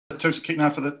Toots kicking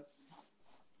out for the...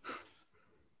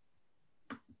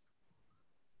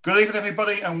 Good evening,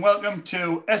 everybody, and welcome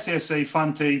to SAFC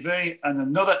Fan TV and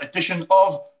another edition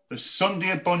of the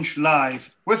Sunday Bunch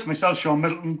Live. With myself, Sean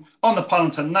Middleton. On the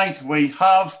panel tonight, we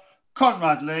have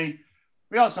CONRAD Lee.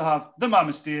 We also have The Man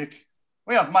Mistake.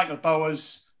 We have Michael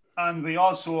Bowers. And we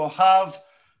also have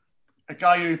a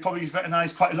guy who probably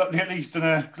recognised quite a lot lately. He's done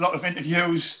a lot of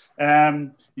interviews.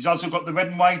 He's also got the Red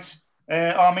and White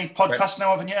Army podcast now,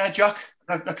 haven't you, Jack?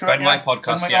 Red and White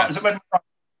podcast, yeah. Is it Red and White?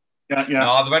 Yeah.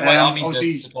 No, the Red and White Army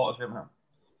is supported him now.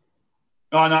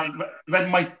 Oh, no, Red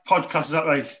and White podcast, is that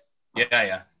right?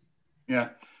 Yeah.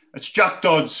 It's Jack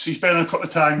Dodds. He's been on a couple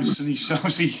of times and he's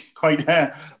obviously quite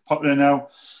popular now.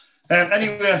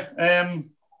 Anyway,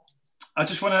 I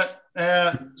just want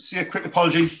to say a quick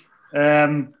apology.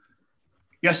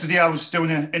 Yesterday I was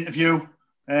doing an interview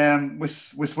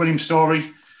with William Story,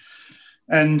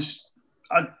 and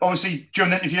obviously during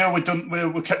the interview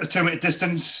we kept the 2 minute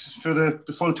distance for the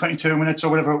full 22 minutes or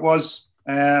whatever it was.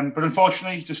 But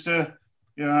unfortunately, just a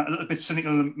little bit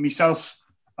cynical myself,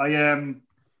 I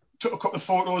took a couple of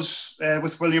photos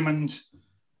with William,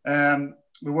 and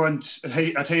we weren't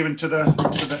adhering to the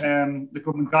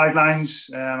government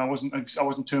guidelines. I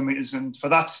wasn't 2 meters, and for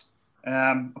that,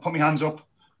 I put my hands up,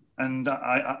 and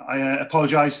I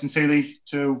apologise sincerely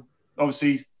to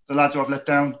obviously the lads who I've let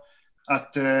down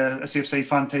at SAFC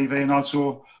Fan TV, and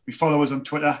also my followers on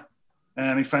Twitter,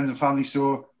 my friends and family.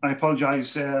 So I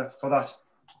apologise for that.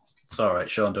 It's all right,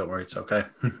 Sean. Don't worry, it's okay.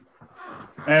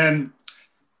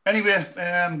 Anyway,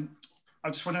 I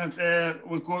just want to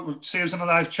we'll see us on the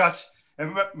live chat.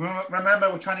 Remember,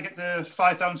 we're trying to get to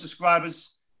 5,000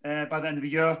 subscribers by the end of the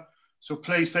year. So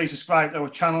please subscribe to our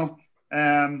channel.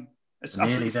 It's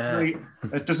absolutely free.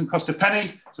 It doesn't cost a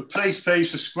penny. So please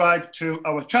subscribe to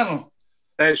our channel.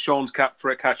 There's Sean's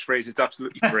catchphrase. It's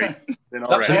absolutely free. It's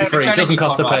absolutely free. It doesn't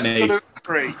cost a penny.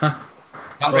 Free.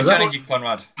 That's returning you,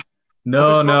 Conrad.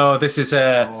 No. This is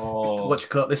what you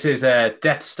call. This is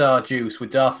Death Star juice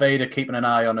with Darth Vader keeping an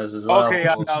eye on us as well. Okay,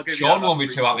 I'll give Sean you. won't be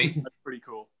too happy. That's pretty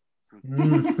cool.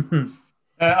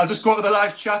 I'll just go to the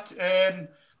live chat.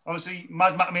 Obviously,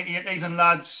 Mad Mac 88, Evening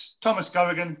lads, Thomas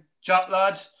Corrigan, Jack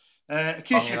lad,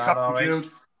 Acacia Captain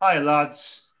Jude, hi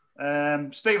lads,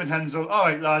 Stephen Hensel, all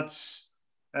right lads,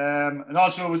 and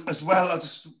also as well,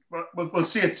 we'll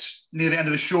see it near the end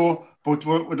of the show, but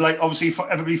would like obviously for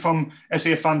everybody from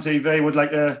SA Fan TV would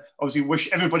like to obviously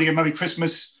wish everybody a Merry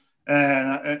Christmas,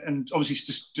 and obviously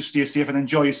just stay safe and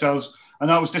enjoy yourselves. And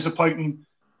that was disappointing.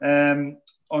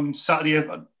 On Saturday,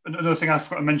 another thing I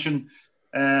forgot to mention,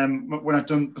 before I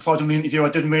done the interview, I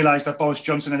didn't realise that Boris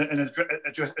Johnson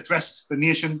addressed the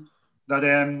nation that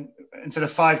instead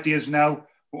of 5 days now,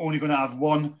 we're only going to have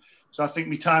one. So I think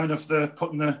my timing of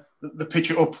putting the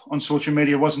picture up on social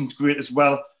media wasn't great as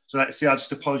well. So like I say, I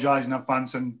just apologise in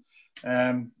advance, and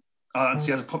I'd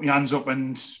say I put my hands up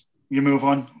and you move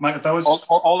on. Michael Bowers?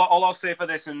 All I'll say for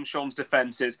this in Sean's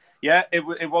defence is,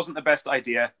 it wasn't the best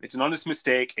idea. It's an honest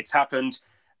mistake. It's happened.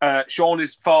 Sean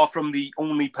is far from the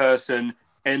only person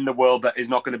in the world that is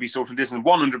not going to be social distant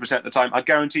 100% of the time. I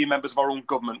guarantee you members of our own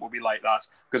government will be like that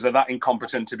because they're that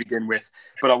incompetent to begin with,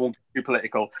 but I won't be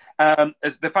political.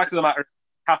 As the fact of the matter,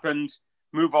 happened,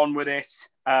 move on with it.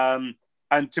 And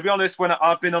to be honest, when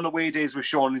I've been on away days with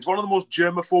Sean, he's one of the most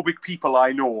germophobic people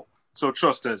I know. So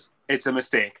trust us, it's a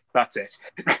mistake. That's it.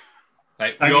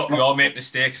 Like we all make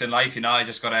mistakes in life, I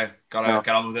just gotta get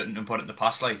on with it and put it in the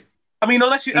past, like. I mean,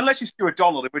 unless you're Stuart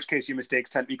Donald, in which case your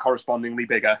mistakes tend to be correspondingly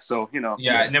bigger. So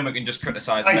Yeah, and then we can just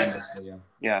criticise them.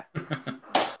 Yeah.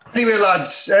 Anyway,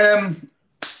 lads,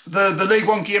 the League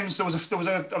One games. I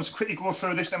was quickly going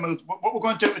through this, and what we're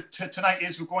going to do tonight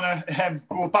is we're going to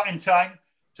go back in time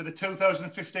to the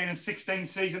 2015 and 16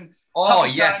 season. Oh,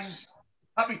 happy yes. times.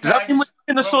 Happy times. Does that mean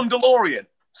in the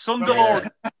Sunderland?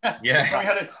 Yeah. We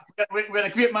had a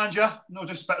great manager, no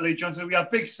disrespect to Lee Johnson. We had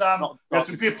Big Sam, we had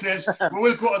some great players. We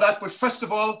will go to that, but first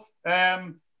of all,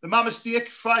 the Man Mistake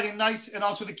Friday night, and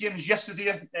also the games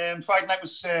yesterday. Friday night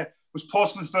was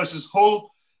Portsmouth versus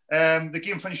Hull. The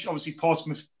game finished obviously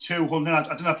Portsmouth 2, Hull 0. I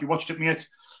don't know if you watched it, mate.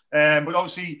 But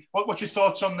obviously, what's your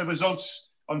thoughts on the results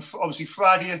on obviously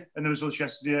Friday and the results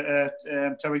yesterday,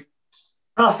 Terry?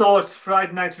 I thought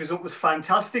Friday night's result was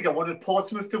fantastic. I wanted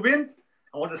Portsmouth to win.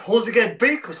 I wanted Hull to get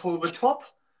beat because Hull were top.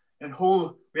 And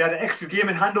Hull, we had an extra game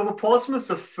in hand over Portsmouth.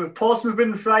 So for Portsmouth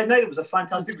winning Friday night, it was a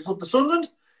fantastic result for Sunderland.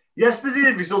 Yesterday,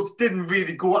 the results didn't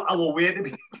really go our way, to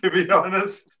be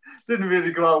honest. Didn't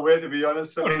really go our way, to be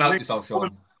honest.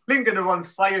 Lincoln are on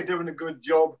fire, doing a good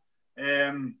job.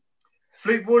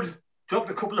 Fleetwood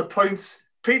dropped a couple of points.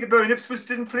 Peterborough and Ipswich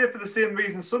didn't play for the same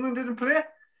reason Sunderland didn't play.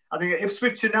 I think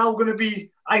Ipswich are now going to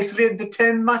be isolated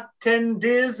for 10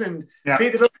 days and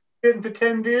Peterborough isolated for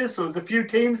 10 days. So there's a few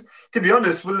teams. To be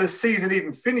honest, will this season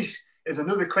even finish is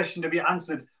another question to be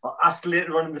answered or asked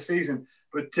later on in the season.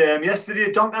 But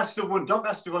yesterday, Doncaster won.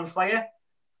 Doncaster on fire.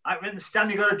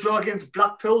 Stanley got a draw against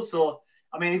Blackpool. So,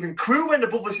 I mean, even Crewe went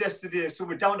above us yesterday. So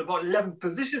we're down to about 11th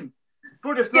position.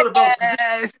 But it's not about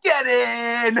positions. Get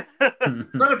in!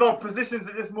 It's not about positions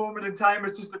at this moment in time.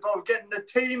 It's just about getting the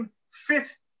team fit,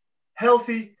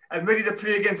 healthy, and ready to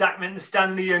play against Accrington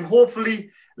Stanley. And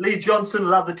hopefully, Lee Johnson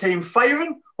will have the team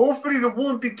firing. Hopefully, there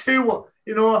won't be too,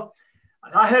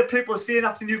 I heard people saying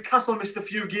after Newcastle missed a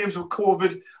few games with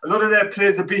COVID, a lot of their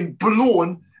players have been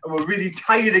blown and were really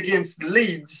tired against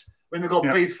Leeds when they got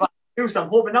beat 5-2. So I'm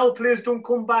hoping our players don't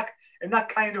come back in that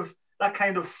kind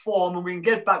of form, and we can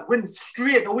get back, win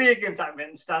straight away against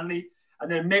Accrington Stanley,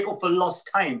 and then make up for lost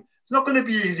time. It's not going to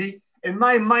be easy. In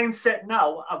my mindset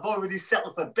now, I've already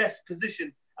settled for best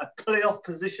position, a playoff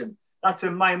position. That's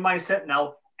in my mindset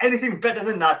now. Anything better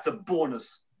than that's a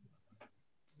bonus.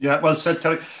 Yeah, well said,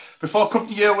 Terry. Before I come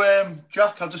to you,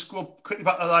 Jack, I'll just go quickly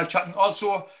back to the live chat. And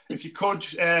also, if you could,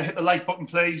 hit the like button,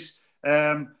 please.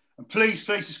 And please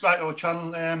subscribe to our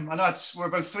channel. I know we're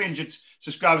about 300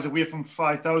 subscribers away from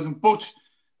 5,000, but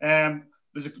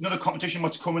there's another competition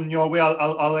what's coming your way.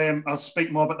 I'll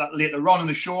speak more about that later on in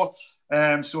the show.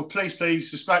 So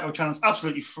please subscribe to our channel. It's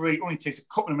absolutely free. It only takes a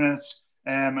couple of minutes,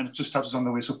 and it just helps us on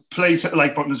the way. So please hit the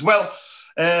like button as well.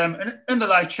 And in the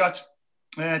live chat,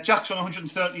 Jack's on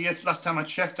 138. Last time I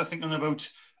checked, I think on about,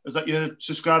 is that your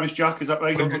subscribers, Jack? Is that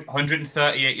right?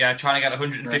 138, yeah. Trying to get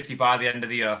 150 by the end of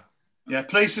the year. Yeah,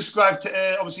 please subscribe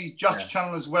to obviously Jack's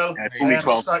channel as well. Only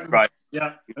 12, right.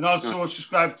 Yeah, and also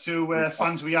subscribe to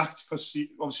Fans React, because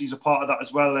obviously he's a part of that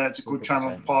as well. It's a good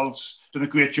channel. Paul's done a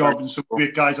great job and some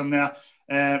great guys on there.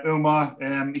 Umar,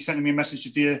 he sent me a message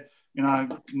today.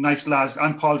 Nice lads,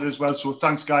 and Paul did as well. So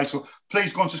thanks, guys. So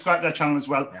please go and subscribe to their channel as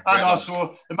well. Yeah, and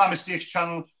also the Man Mistakes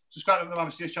channel. Subscribe to the Man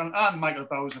Mistakes channel, and Michael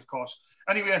Bowers, of course.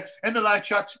 Anyway, in the live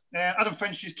chat, Adam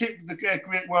French, keep the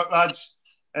great work, lads.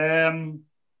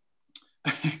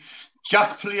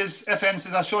 Jack Players FN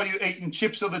says, I saw you eating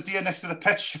chips the other day next to the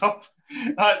pet shop.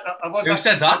 Who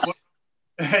said that?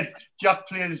 Jack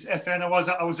Players FN.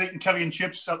 I was eating curry and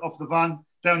chips off the van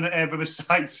down the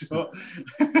Riverside. So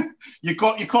you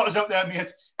caught us out there,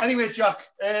 mate. Anyway, Jack,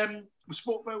 we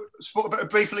spoke about it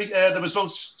briefly. The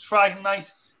results Friday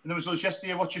night and the results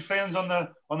yesterday. What's your feelings on the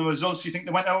results? Do you think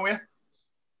they went our way?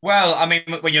 Well, I mean,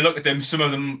 when you look at them, some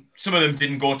of them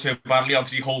didn't go too badly.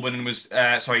 Obviously, Hull winning was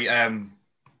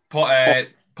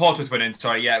Port was winning.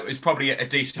 Sorry, yeah, it was probably a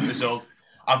decent result.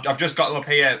 I've just got them up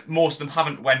here. Most of them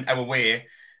haven't went our way.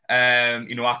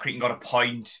 Accrington got a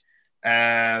point.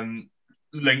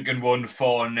 Lincoln won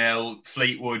 4-0.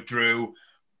 Fleetwood drew.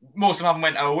 Most of them haven't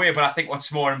went our way, but I think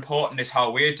what's more important is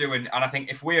how we're doing. And I think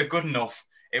if we're good enough,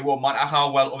 it won't matter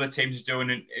how well other teams are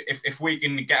doing. And if we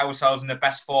can get ourselves in the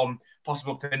best form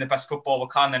possible, playing the best football we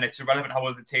can, then it's irrelevant how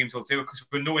other teams will do it, because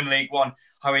we know in League One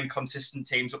how inconsistent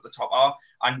teams up the top are.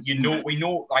 And we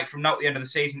know, like, from now to the end of the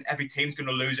season, every team's going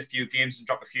to lose a few games and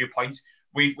drop a few points.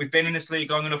 We've been in this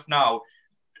league long enough now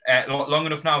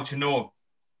to know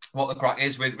what the crack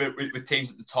is with teams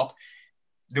at the top.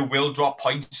 They will drop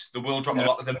points. They will drop a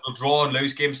lot of them. They'll draw and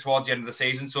lose games towards the end of the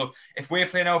season. So if we're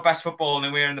playing our best football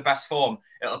and we're in the best form,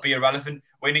 it'll be irrelevant.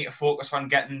 We need to focus on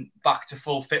getting back to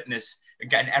full fitness and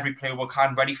getting every player we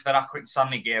can ready for that Accrington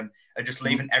Stanley game, and just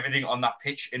leaving everything on that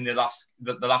pitch in the last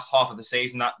half of the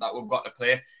season that we've got to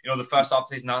play. The first half of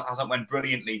the season hasn't went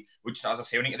brilliantly, which, as I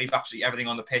say, we need to leave absolutely everything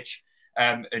on the pitch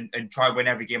and try and win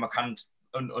every game I can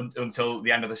until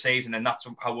the end of the season, and that's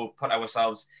how we'll put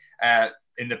ourselves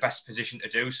in the best position to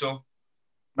do so.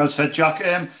 Well said,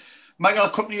 Jack. Mike, I'll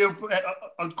come to you.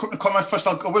 I'll come to comment first.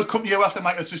 I will come to you after,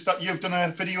 Mike. It's just that you've done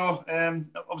a video,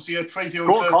 obviously a preview.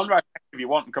 Go to CONRAD if you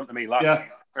want, and come to me last.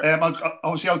 Yeah. I'll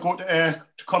go to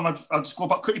CONRAD. I'll just go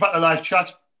quickly back to the live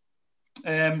chat.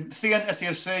 Thean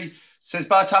SAFC says,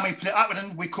 by the time we play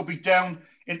Accrington, we could be down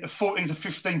into 14th or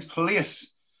 15th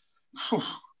place.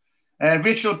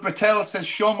 Rachel Brettel says,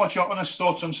 Sean, what's your honest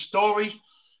thoughts on Story?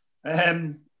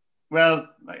 Well,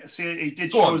 like I say, he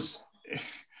did show us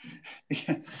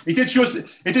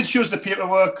the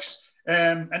paperwork.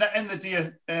 And at the end of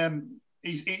the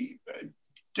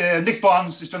day, Nick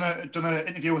Barnes has done an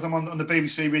interview with him on the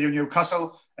BBC Radio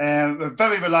Newcastle. A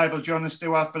very reliable journalist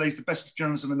who I believe is the best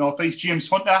journalist in the North East. James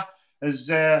Hunter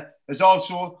has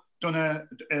also done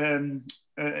an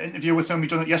interview with him. He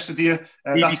done it yesterday.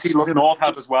 BBC Look North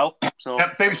have as well. So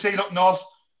BBC Look North,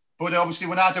 but obviously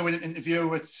when I do an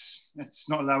interview, it's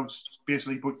not allowed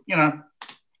basically. But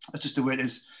that's just the way it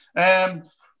is.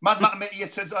 Mad Matt Mitty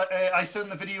says, I said in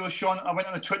the video, Sean, I went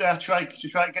on the Twitter to try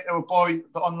to get our boy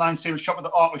the online sale shop with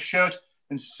the Arca shirt,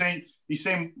 and he's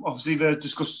saying obviously the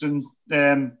disgusting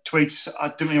tweets. I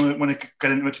didn't really want to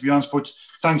get into it, to be honest, but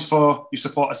thanks for your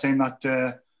support. I saying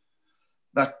that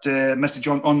message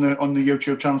on the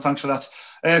YouTube channel. Thanks for that.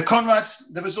 Conrad,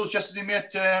 the results yesterday,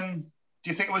 mate. Do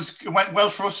you think it went well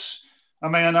for us? I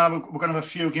mean, I know we're going to have a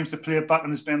few games to play back,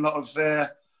 and there's been a lot of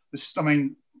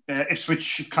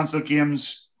Ipswich have cancelled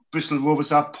games. Bristol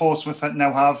Rovers have. Portsmouth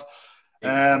now have.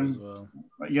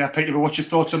 Yeah, Peter, what's your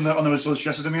thoughts on the results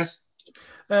yesterday, mate?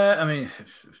 I mean,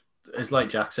 it's like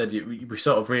Jack said, we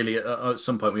sort of really, at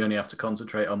some point, we only have to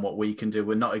concentrate on what we can do.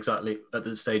 We're not exactly at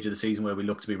the stage of the season where we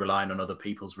look to be relying on other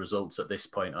people's results at this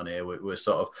point on here. We're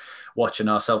sort of watching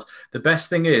ourselves. The best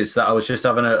thing is that I was just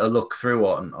having a look through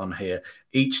on here.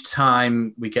 Each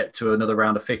time we get to another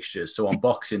round of fixtures, so on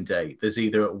Boxing Day, there's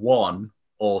either one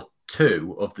or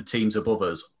two of the teams above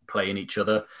us playing each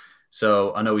other.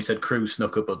 So I know we said Crewe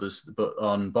snuck up others, but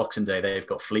on Boxing Day, they've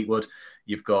got Fleetwood.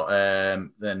 You've got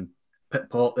then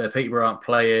Peterborough aren't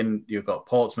playing. You've got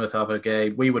Portsmouth have a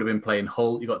game. We would have been playing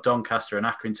Hull. You've got Doncaster and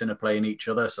Accrington are playing each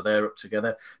other, so they're up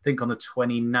together. I think on the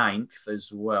 29th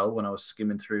as well, when I was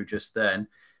skimming through just then.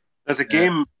 There's a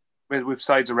game with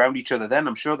sides around each other then,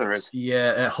 I'm sure there is.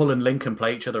 Yeah, Hull and Lincoln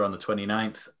play each other on the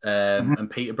 29th. And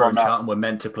Peterborough and Charlton were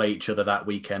meant to play each other that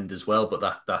weekend as well, but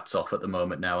that's off at the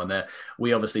moment now. And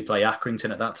we obviously play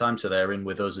Accrington at that time, so they're in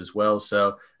with us as well.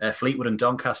 So Fleetwood and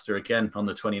Doncaster again on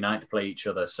the 29th play each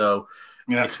other. So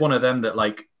it's one of them that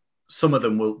like some of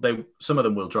them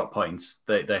will drop points.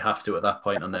 They have to at that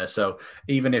point on there. So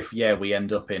even if we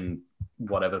end up in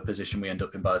whatever position we end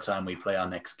up in by the time we play our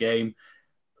next game,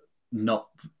 not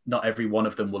every one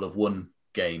of them will have won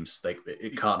games.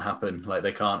 It can't happen. Like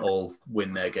they can't all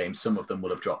win their games. Some of them will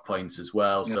have dropped points as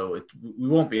well. Yeah. So we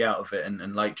won't be out of it.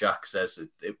 And like Jack says,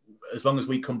 as long as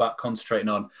we come back concentrating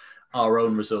on our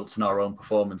own results and our own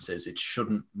performances, it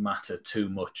shouldn't matter too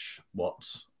much what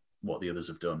the others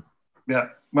have done. Yeah,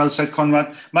 well said,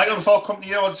 Conrad. Michael, before I come to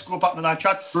you, I'll just go back to that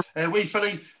chat. Wee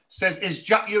Philly says, is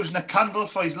Jack using a candle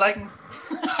for his lighting?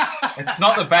 It's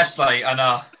not the best light, I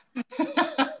know.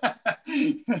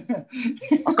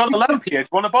 I've got a lamp here. Do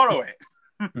you want to borrow it?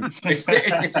 It's a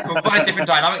quite different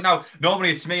dynamic now.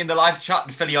 Normally, it's me in the live chat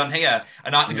and Philly on here,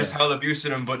 and I can just hurl abuse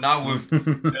at him. But now with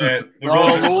the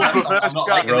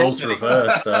roles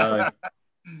reversed.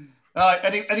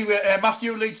 Anyway,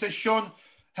 Matthew Leeds says, Sean,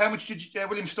 how much did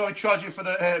William Story charge you for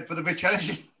the rich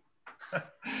energy?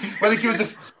 Well, he gave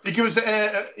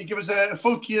us a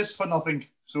full case for nothing.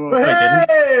 So he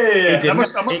didn't.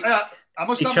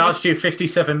 He charged you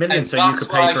 57 million so you could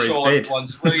pay for his bid.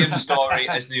 Wants William Story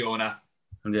as the owner.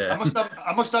 Yeah.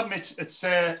 I must admit, it's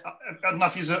I don't know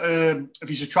if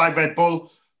he's tried Red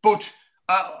Bull, but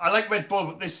I like Red Bull,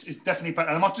 but this is definitely better.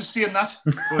 And I'm not just saying that.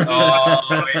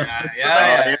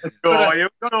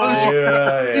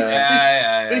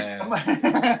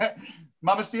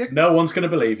 My mistake. No one's going to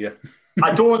believe you.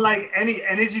 I don't like any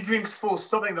energy drinks, full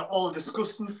stop. They're all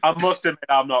disgusting. I must admit,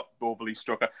 I'm not overly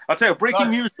struck. I'll tell you,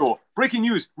 breaking news, though. Breaking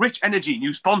news. Rich Energy,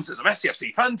 new sponsors of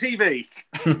SAFC Fan TV.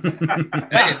 Hey,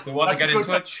 if they want to get in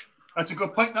touch. That's a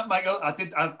good point, that, Michael. I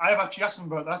have actually asked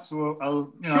him about that, so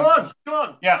I'll... Sean.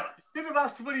 Yeah. You have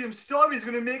asked William Story he's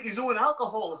going to make his own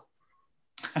alcohol.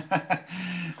 Nice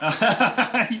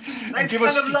kind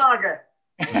of lager.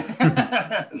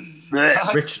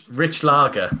 Rich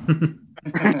lager.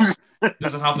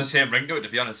 Doesn't have the same ring to it, to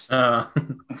be honest.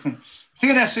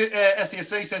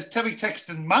 CNSAC says, Terry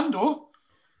texting Mando.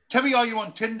 Terry, are you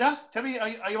on Tinder? Terry,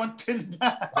 are you on Tinder?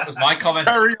 That was my comment.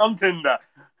 Terry on Tinder.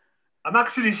 I'm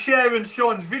actually sharing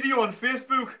Sean's video on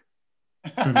Facebook.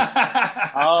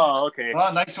 Oh, okay.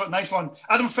 Oh, nice one.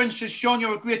 Adam Finch says, Sean,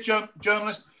 you're a great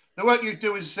journalist. The work you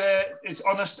do is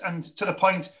honest and to the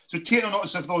point. So take no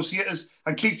notice of those haters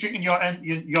and keep drinking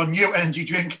your new energy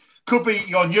drink. Could be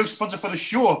your new sponsor for the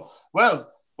show.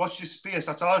 Well, watch your space.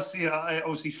 That's all I see.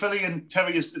 Obviously, Philly and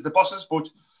Terry is the bosses, but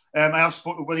I have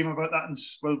spoken to William about that, and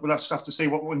we'll have to see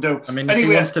what we can do. I mean, if he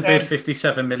wants to bid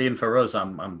 57 million for us,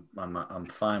 I'm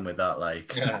fine with that.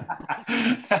 Like, yeah.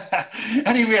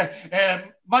 Anyway,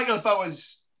 Michael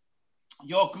Bowers,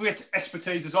 your great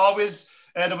expertise as always.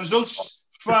 The results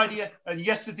Friday and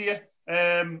yesterday.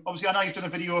 Obviously, I know you've done a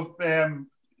video.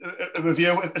 A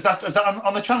review. Is that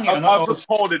on the channel? I've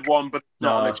recorded one, but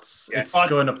no, it's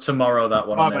going up tomorrow. That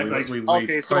one.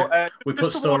 We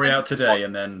put story out today,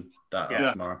 and then that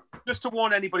tomorrow. Just to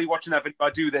warn anybody watching that video, I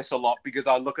do this a lot because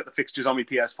I look at the fixtures on my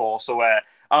PS4. So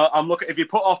I'm looking. If you're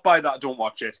put off by that, don't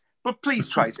watch it. But please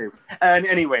try to. And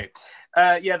anyway,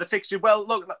 The fixture. Well,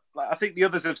 look, I think the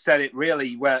others have said it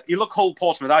really. Where you look, Hull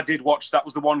Portsmouth, I did watch. That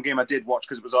was the one game I did watch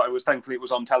because it was thankfully it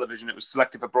was on television. It was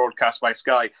selected for broadcast by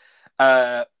Sky.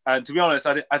 And to be honest,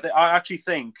 I actually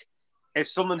think if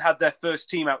Sunderland had their first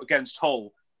team out against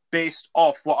Hull, based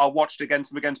off what I watched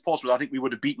against them against Portsmouth, I think we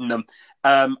would have beaten them.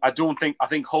 I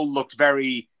think Hull looked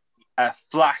very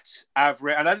flat,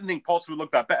 average, and I didn't think Portsmouth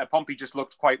looked that better. Pompey just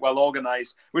looked quite well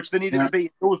organised, which they needed to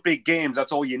be. Those big games,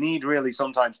 that's all you need, really,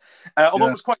 sometimes. Although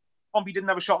it was quite... Pompey didn't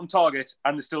have a shot on target,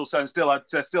 and they still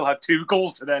had 2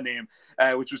 goals to their name,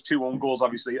 which was 2 own goals,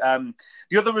 obviously.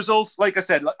 The other results, like I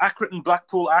said, Accrington and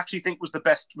Blackpool, I actually think was the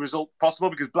best result possible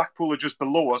because Blackpool are just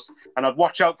below us, and I'd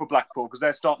watch out for Blackpool because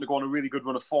they're starting to go on a really good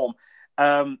run of form.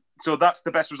 So that's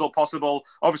the best result possible.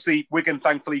 Obviously, Wigan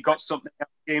thankfully got something out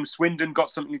of the game. Swindon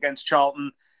got something against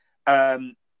Charlton.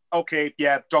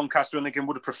 Doncaster and Lincoln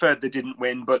would have preferred they didn't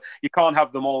win, but you can't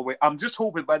have them all. I'm just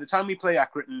hoping by the time we play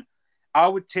Accrington, I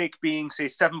would take being, say,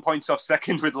 7 points off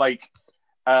second with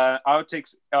I would take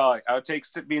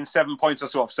being 7 points or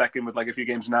so off second with a few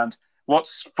games in hand.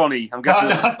 What's funny? I'm guessing.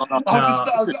 I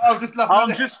was just laughing.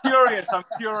 I'm just curious. I'm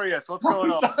curious. What's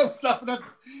going on?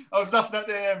 I was laughing at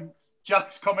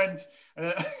Jack's comment.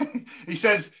 He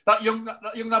says that young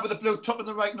lad with the blue top on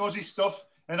the right knows his stuff.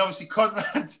 And obviously,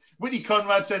 Whitney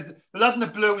Conrad says the lad in the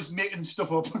blue is making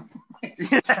stuff up.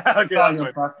 Anyway.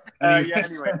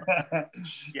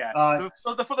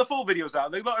 So the full video's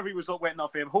out. Not every result went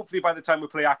off him. Hopefully, by the time we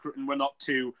play Accrington, we're not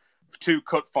too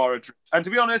cut for a drift. And to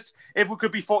be honest, if we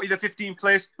could be 40 to 15th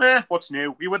place, what's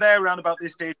new? We were there around about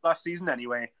this stage last season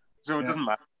anyway, so it doesn't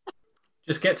matter.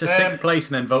 Just get to 6th place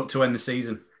and then vote to end the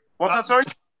season. What's that? Sorry.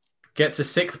 Get to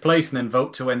 6th place and then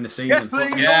vote to end the season. Yes,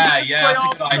 please. Yeah, that's a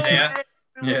good idea.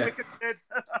 Yeah.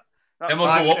 Then we'll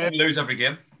go up and lose every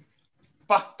game.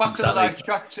 Back to the live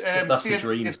chat. That's the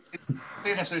dream.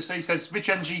 He says, Rich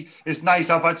Energy is nice.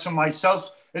 I've had some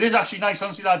myself. It is actually nice,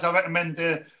 honestly, lads. I recommend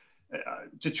to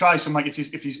try some, if you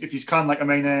can. I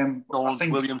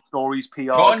think William Story's PR.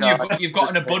 You've got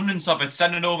an abundance of it.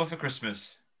 Send it over for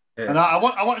Christmas. Yeah. And I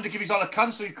wanted to give you all a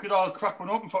can so you could all crack one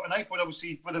open for tonight, but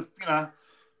obviously with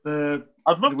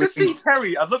I'd love to see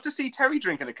Terry. I'd love to see Terry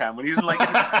drinking a can when he doesn't like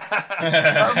it.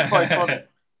 That would be quite funny.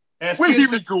 Well,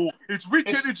 here we go. It's Rich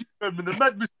Energy and the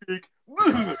mad mistake.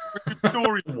 Wow.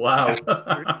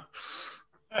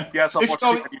 Yes, I'll watch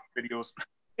videos.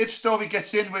 If Story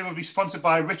gets in, we will be sponsored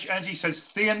by Rich Energy,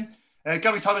 says Thean.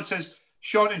 Gary Talbot says,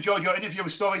 Sean enjoyed your interview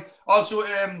with Story. Also,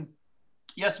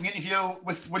 yes, the interview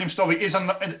with William Story is on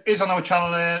our channel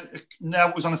now.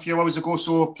 It was on a few hours ago,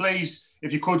 so please,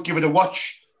 if you could, give it a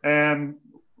watch.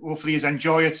 Hopefully you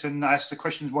enjoy it and ask the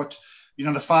questions what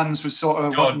the fans was sort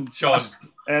of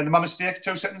the my mistake.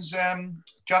 2 seconds,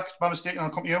 Jack, my mistake, and I'll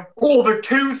come to you. Over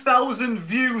 2,000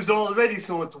 views already,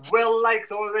 so it's well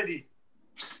liked already.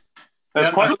 There's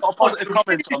quite a lot of positive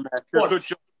comments on there.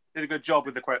 Did a good job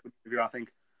with the review, I think.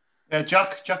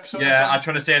 Jack. I'm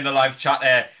trying to say in the live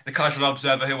chat, the casual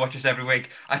observer who watches every week,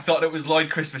 I thought it was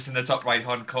Lloyd Christmas in the top right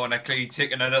hand corner, clearly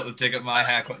taking a little dig at my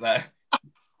haircut there.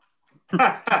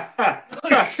 And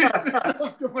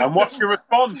what's your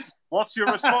response? Jack?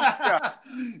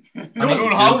 I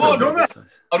don't have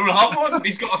one.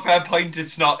 He's got a fair point.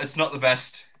 It's not the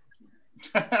best.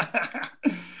 You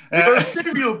got a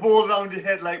cereal bowl around your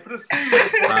head, put a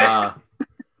cereal bowl.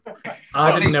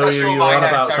 I didn't know you were on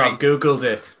about, so I've googled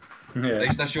it. Yeah. At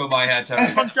least I show my hair, Terry.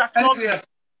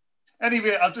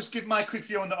 Anyway, I'll just give my quick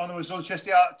view on the results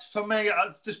yesterday. For me,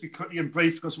 I'll just be quickly and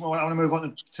brief because I want to move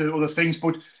on to other things.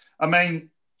 But I mean,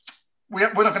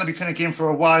 we're not going to be playing a game for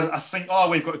a while. I think all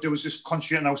we've got to do is just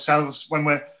concentrate on ourselves when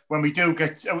we do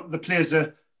get the players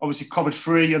are obviously covered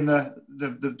free and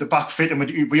the back fit,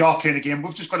 and we are playing a game.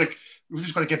 We've just got to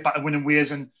get back to winning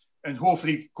ways and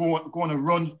hopefully go on a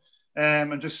run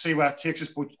and just see where it takes us.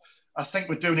 But I think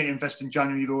we do need to invest in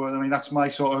January, though. I mean, that's my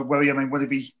sort of worry. I mean, will it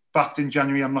be backed in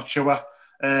January? I'm not sure, but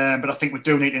I think we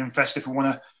do need to invest if we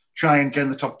want to try and get in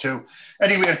the top 2.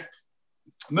 Anyway,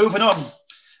 moving on.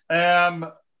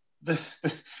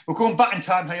 We're going back in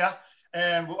time here.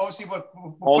 Obviously, we'll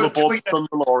all aboard from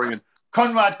DeLorean.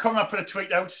 CONRAD put a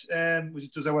tweet out,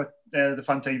 which does our the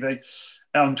Fan TV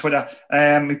on Twitter.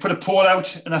 He put a poll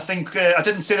out, and I think I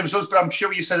didn't say the results, but I'm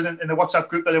sure you said in the WhatsApp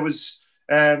group that it was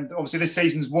obviously this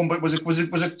season's won. But was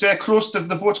it close to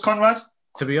the votes, CONRAD?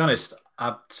 To be honest,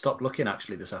 I stopped looking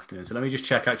actually this afternoon. So let me just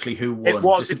check actually who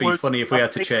won. This would be funny if we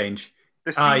had to change.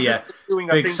 Big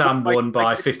Sam won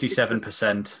by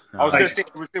 57%. I was going to say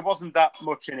there wasn't that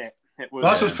much in it. It was.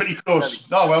 That was pretty close.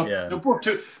 Oh well, yeah. They were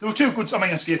two good. I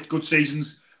mean, I see it, good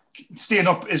seasons. Staying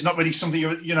up is not really something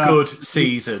you know. Good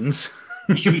seasons.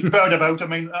 You should be proud about. I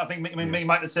mean, I think me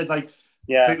might have said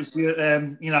people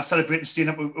say, celebrating staying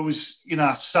up. It was,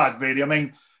 sad, really. I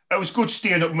mean, it was good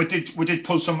staying up, and we did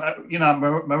pull some,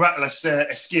 miraculous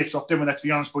escapes off, didn't we? Let's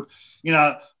be honest. But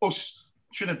us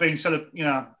shouldn't have been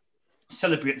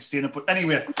celebrating staying up. But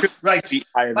anyway, right,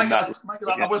 Michael,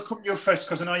 I will come to you first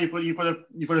because I know you've got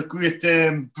a great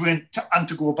brain and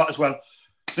to go about as well.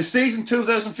 The season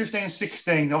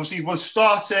 2015-16, obviously, we'll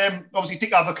start. Obviously,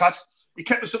 Dick Advocat, he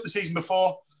kept us up the season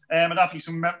before. And I think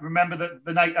you remember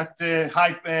the night at the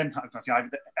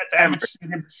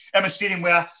Emirates Stadium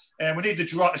where we needed the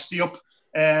draw to stay up.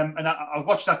 And I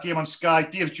watched that game on Sky.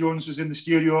 Dave Jones was in the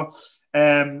studio.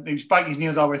 He was biting his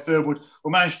nails our way through, but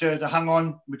we managed to hang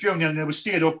on. We drew nil, we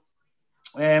stayed up.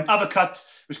 Advocat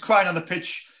was crying on the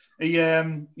pitch. He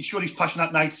showed his passion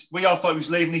that night. We all thought he was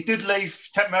leaving. He did leave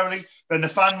temporarily, but then the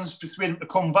fans persuaded him to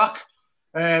come back.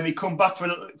 He come back for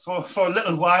a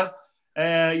little while.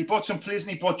 He brought some players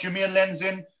and he brought Jermaine Lenz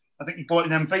in. I think he brought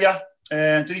in Mvia.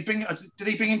 Did he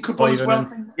bring in Cabal as well?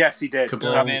 Yes, he did.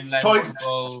 Toivonen,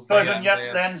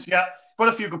 Lenz, Brought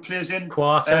a few good players in.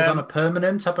 Quartes on a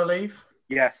permanent, I believe.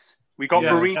 Yes. We got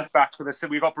Barini back for this.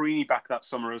 We got Barini back that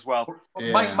summer as well.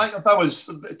 Michael Bowers,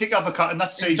 Dick Advocat in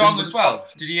that season. Dong as well.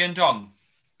 Did he in Dong?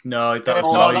 No, that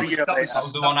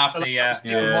was the one after.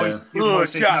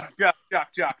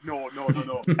 Jack. No.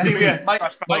 Anyway,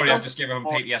 sorry, I'm just giving him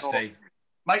PTSD.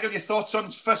 Michael, your thoughts on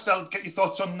first? I'll get your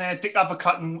thoughts on Dick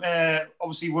Advocat and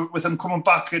obviously with him coming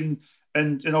back and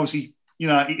obviously he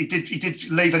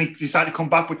did leave and he decided to come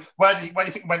back. But where do you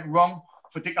think went wrong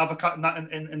for Dick Advocat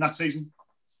in that season?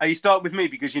 You start with me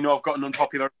because I've got an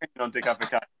unpopular opinion on Dick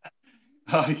Advocat.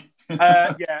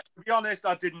 To be honest,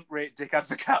 I didn't rate Dick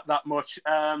Advocat that much.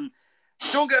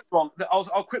 Don't get it wrong.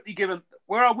 I'll quickly give him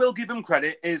where I will give him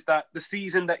credit is that the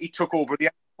season that he took over, the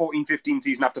 14-15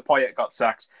 season after Poyet got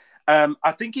sacked,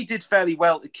 I think he did fairly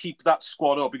well to keep that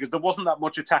squad up because there wasn't that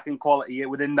much attacking quality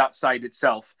within that side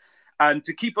itself, and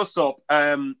to keep us up,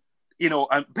 and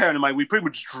bearing in mind we pretty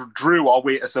much drew our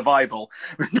way to survival.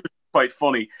 Quite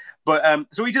funny, but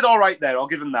so he did all right there. I'll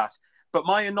give him that. But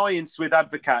my annoyance with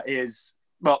Advocat is.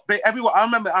 Well, everyone. I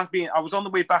remember I was on the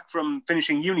way back from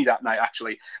finishing uni that night,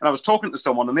 actually, and I was talking to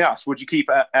someone, and they asked, "Would you keep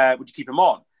him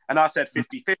on?" And I said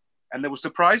 50-50, and they were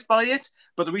surprised by it.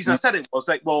 But the reason I said it was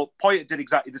like, well, Poyet did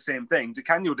exactly the same thing. Di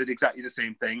Canio did exactly the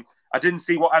same thing. I didn't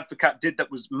see what Advocat did that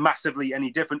was massively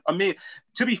any different. I mean,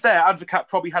 to be fair, Advocat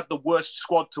probably had the worst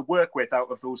squad to work with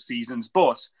out of those seasons,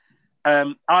 but.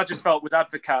 I just felt with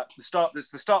Advocat, the start of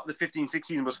the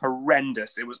 15-16 was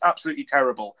horrendous. It was absolutely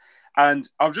terrible. And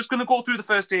I'm just going to go through the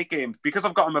first 8 games because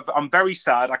I've got them. I'm very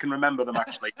sad. I can remember them,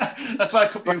 actually. That's why I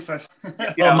cut you first.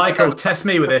 Michael, test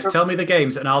me with this. Tell me the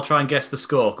games and I'll try and guess the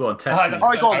score. Go on, test me.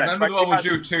 I remember the one we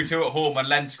drew 2-2 at home and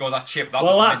Len scored that chip.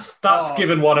 That's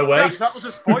given one away. That was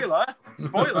a spoiler. I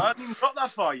haven't even got that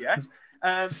far yet.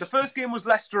 The first game was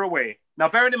Leicester away. Now,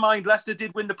 bearing in mind, Leicester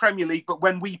did win the Premier League, but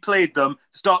when we played them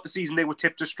to start the season, they were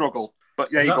tipped to struggle.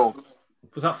 But there you go.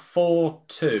 Was that 4-2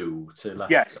 to Leicester?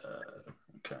 Yes.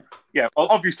 Okay. Yeah, well,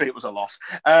 obviously it was a loss.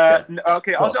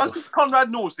 Okay,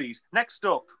 Conrad knows these. Next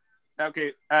up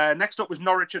was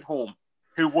Norwich at home,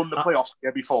 who won the playoffs the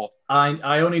year before.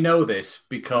 I only know this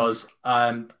because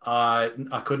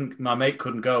I couldn't. My mate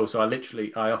couldn't go, so I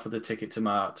offered the ticket to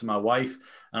my wife,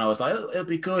 and I was like, "It'll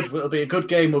be good. It'll be a good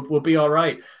game. We'll be all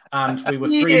right." And we were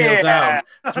 3-0 down.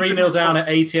 3-0 down at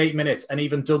 88 minutes, and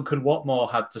even Duncan Watmore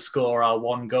had to score our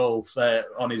one goal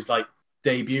on his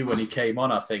debut when he came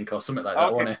on, I think, or something like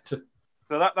that. Wasn't it?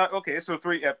 So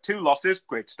 2 losses.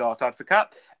 Great start,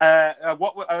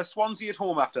 Advocat. Swansea at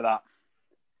home after that.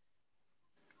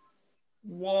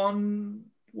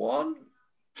 1-1.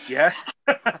 Yes.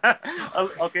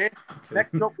 Okay.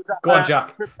 Next up was go on,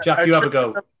 Jack. Jack, you have a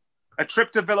go. A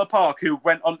trip to Villa Park, who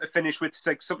went on to finish with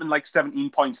something like 17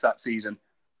 points that season.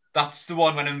 That's the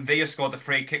one when Mvia scored the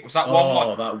free kick. Was that 1-1?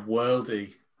 Oh, that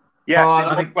worldy. Yes,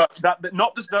 I think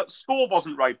the score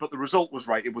wasn't right, but the result was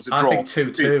right. It was a draw. I think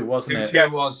 2-2, wasn't it? Yeah,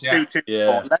 it was. Yeah. 2-2.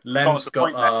 Yeah. Lenz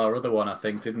got our other one, I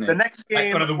think, didn't he? The next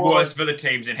game, one of the worst Villa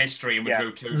teams in history, and we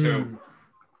drew 2-2.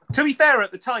 To be fair,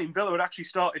 at the time, Villa had actually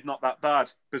started not that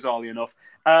bad, bizarrely enough.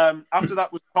 After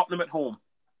that was Tottenham at home.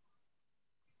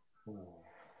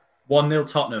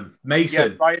 1-0 Tottenham.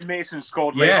 Mason. Yeah, Ryan Mason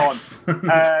scored late on.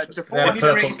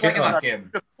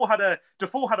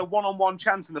 Defoe had a one-on-one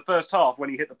chance in the first half when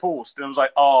he hit the post, and I was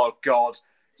like, oh, God.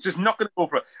 It's just not going to go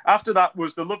for it. After that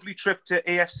was the lovely trip to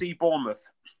AFC Bournemouth.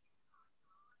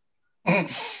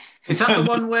 Is that the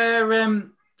one where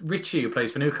Richie, who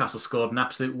plays for Newcastle, scored an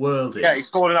absolute worldie? Yeah, he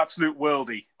scored an absolute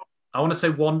worldie. I want to say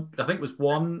 1. I think it was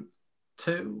 1-2-1.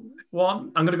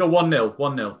 I'm going to go 1-0.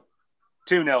 1-0.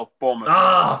 2-0, Bournemouth.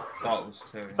 Ah, That was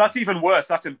 2. That's even worse.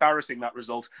 That's embarrassing, that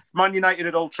result. Man United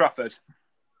at Old Trafford.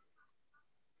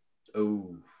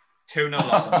 oh, 2-0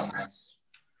 loss.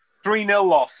 3-0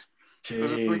 loss. jeez.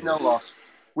 It was a 3-0 loss.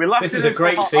 We lasted This is a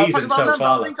great season so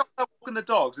far. I think I was walking the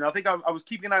dogs, and I think I was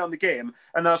keeping an eye on the game,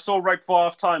 and then I saw right before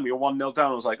half time we were 1-0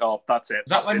 down. I was like, oh, that's it.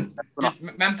 That when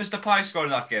did Memphis Depay score in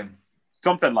that game?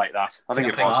 Something like that. I think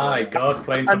it was. My God,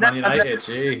 playing for Man United,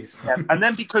 jeez. Yeah. And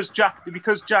then because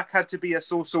Jack had to be a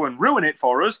so-so and ruin it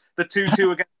for us, the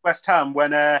 2-2 against West Ham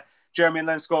when Jeremy and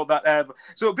Len scored that.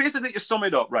 So basically, to sum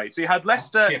it up, right? So you had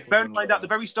Leicester, bear in mind at the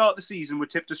very start of the season, were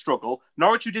tipped to struggle.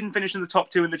 Norwich, who didn't finish in the top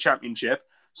 2 in the Championship.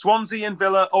 Swansea and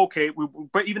Villa, okay.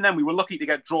 But even then, we were lucky to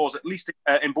get draws, at least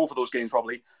in both of those games,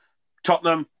 probably.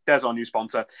 Tottenham, there's our new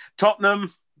sponsor.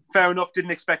 Tottenham, fair enough,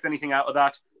 didn't expect anything out of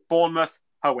that. Bournemouth,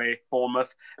 away,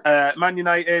 Bournemouth. Man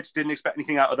United, didn't expect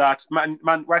anything out of that.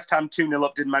 West Ham, 2-0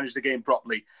 up, didn't manage the game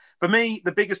properly. For me,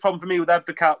 the biggest problem for me with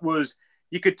Advocat was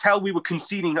you could tell we were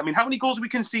conceding. I mean, how many goals did we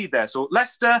concede there? So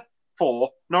Leicester, 4,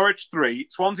 Norwich, 3,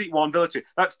 Swansea, 1, Villa, 2.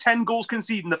 That's 10 goals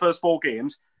conceded in the first 4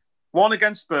 games. 1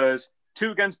 against Spurs,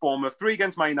 2 against Bournemouth, 3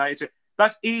 against Man United.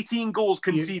 That's 18 goals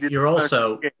conceded.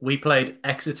 We played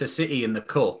Exeter City in the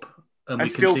Cup, and we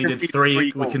conceded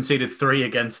 3. We conceded 3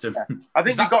 against them. Yeah. I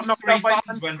think we got knocked out by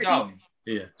fans went down.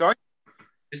 Yeah. Sorry?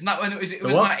 Isn't that when it was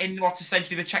that in what's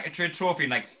essentially the Checkatrade Trophy,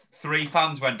 and like 3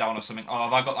 fans went down or something? Or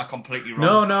have I got that completely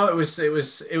wrong? No, it was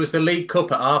the League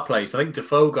Cup at our place. I think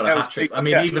Defoe got a hat trick. I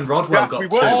mean, even Rodwell got 2.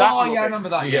 Oh yeah, I remember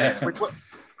that. Yeah.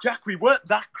 Jack, we weren't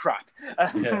that crap.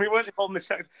 We weren't involved in the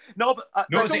check. No,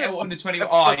 but was it under 20?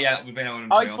 Oh yeah, we've been under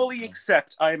 20. I fully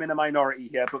accept I am in a minority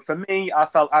here, but for me, I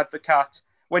felt Advocat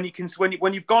when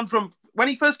you've gone from when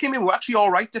he first came in, we were actually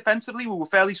all right defensively. We were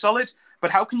fairly solid,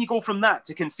 but how can you go from that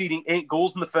to conceding 8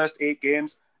 goals in the first 8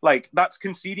 games? Like that's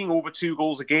conceding over 2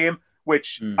 goals a game.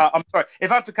 Which I'm sorry, if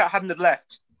Advocat hadn't had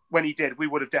left when he did, we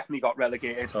would have definitely got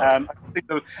relegated. I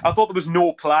thought there was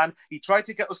no plan. He tried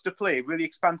to get us to play really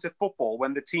expansive football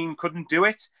when the team couldn't do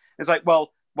it. It's like,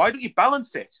 well, why don't you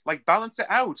balance it? Like, balance it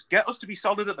out. Get us to be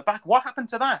solid at the back. What happened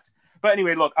to that? But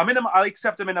anyway, look, I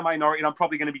accept I'm in a minority, and I'm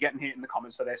probably going to be getting hate in the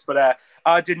comments for this, but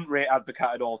I didn't rate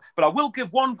Advocat at all. But I will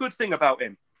give one good thing about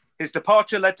him. His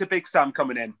departure led to Big Sam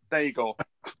coming in. There you go.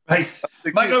 Right.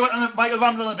 Michael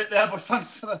rambled a bit there, but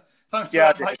thanks for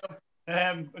that, Michael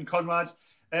and Conrad.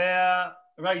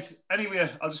 Right, anyway,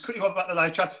 I'll just quickly go back to the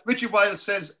live chat. Richard Wilde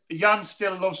says, Jan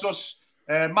still loves us.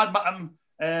 Mad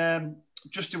Mattam,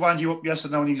 just to wind you up, yes, I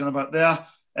know what he's on about there.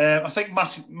 I think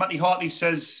Matty Hartley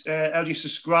says, how do you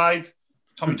subscribe?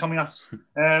 Tommy nuts.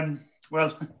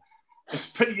 Well, it's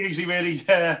pretty easy, really.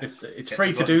 It's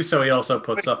free to do so, he also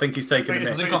puts. So I think he's taking a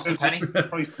minute. It doesn't cost a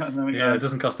penny. Yeah, it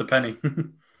doesn't cost a penny.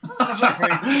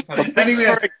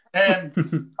 Anyway,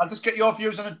 I'll just get your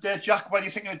views on it, Jack. Why do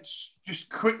you think it's just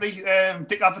quickly,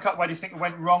 Dick Advocat? Why do you think it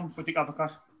went wrong for Dick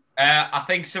Advocat? I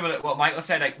think similar to what Michael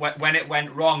said. Like when it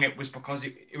went wrong, it was because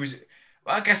it was,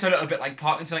 well, I guess, a little bit like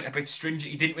Parkinson, like a bit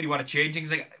stringent. He didn't really want to change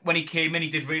things. Like when he came in, he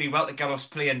did really well to get us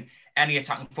playing any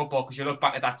attacking football. Because you look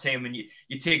back at that team and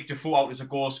you take Defoe out as a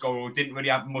goal scorer who didn't really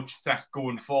have much threat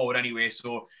going forward anyway.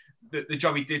 So the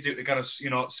job he did do to get us,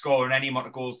 scoring any amount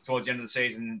of goals towards the end of the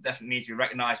season definitely needs to be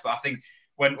recognised. But I think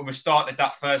when we started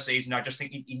that first season, I just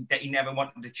think he never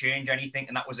wanted to change anything,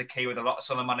 and that was a key with a lot of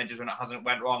Sunderland managers when it hasn't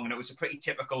went wrong. And it was a pretty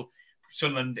typical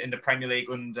Sunderland in the Premier League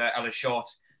under Ellis Short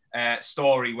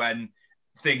story when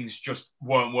things just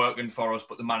weren't working for us,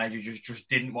 but the manager just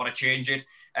didn't want to change it.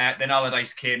 Then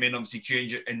Allardyce came in, obviously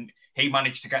changed it, and he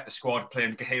managed to get the squad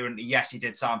playing coherently. Yes, he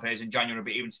did sign players in January,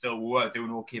 but even still, we were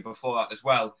doing okay before that as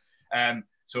well.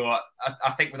 So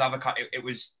I think with Advocat, it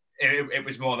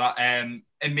was more that, and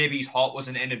maybe his heart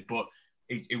wasn't in it, but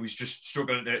it was just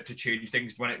struggling to change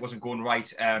things when it wasn't going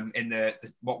right in the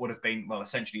what would have been, well,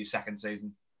 essentially his second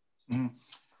season.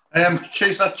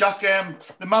 Chase that, Jack.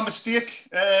 The man mistake.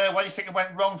 Why do you think it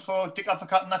went wrong for Dick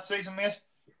Advocat in that season, mate?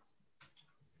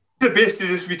 He basically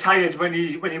just retired when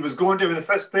he was going to in the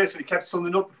first place, when he kept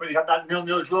something up, when he had that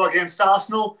 0-0 draw against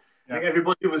Arsenal. Yeah. Like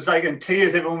everybody was like in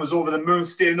tears, everyone was over the moon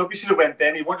staying up. He should have went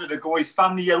then. He wanted to go. His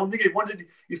family, I don't think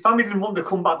his family didn't want to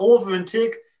come back over and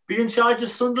be in charge of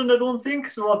Sunderland, I don't think.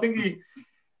 So I think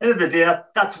end of the day,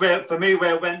 that's where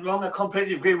it went wrong. I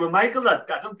completely agree with Michael. I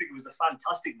don't think he was a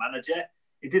fantastic manager.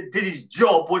 He did his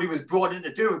job, what he was brought in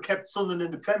to do, and kept Sunderland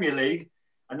in the Premier League.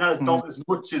 And that is not as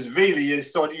much as really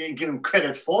is sort of you can give him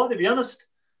credit for, to be honest.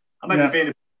 I might be being a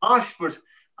bit harsh, but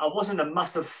I wasn't a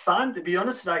massive fan, to be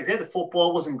honest. Like I said, the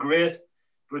football wasn't great.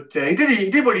 But he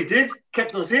did what he did,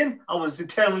 kept us in. I was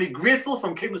eternally grateful for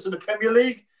him keeping us in the Premier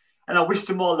League. And I wished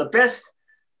him all the best.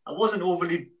 I wasn't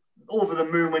overly over the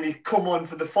moon when he come on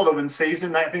for the following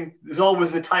season. I think there's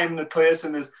always a time and a place,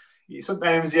 and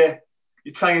sometimes you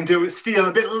try and do it, steal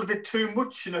a little bit too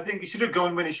much, and I think he should have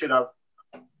gone when he should have.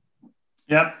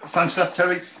 Yeah, thanks for that,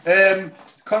 Terry.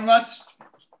 Conrad,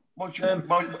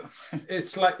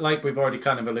 it's like we've already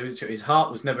kind of alluded to. His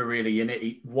heart was never really in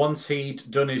it. Once he'd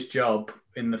done his job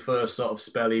in the first sort of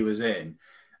spell he was in,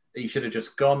 he should have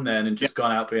just gone then and just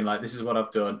gone out being like, "This is what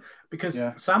I've done." Because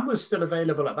Sam was still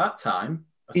available at that time.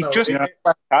 He just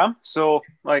Sam. So,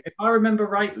 like, if I remember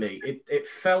rightly, it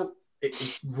felt.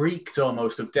 It reeked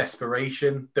almost of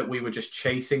desperation that we were just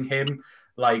chasing him,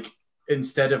 like,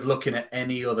 instead of looking at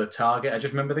any other target. I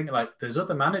just remember thinking, like, there's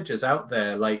other managers out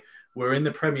there. Like, we're in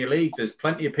the Premier League. There's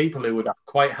plenty of people who would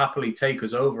quite happily take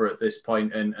us over at this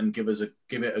point and give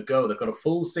it a go. They've got a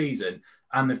full season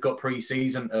and they've got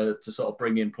pre-season to sort of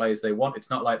bring in players they want.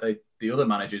 It's not like the other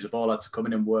managers have all had to come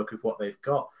in and work with what they've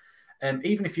got. And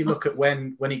even if you look at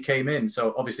when he came in,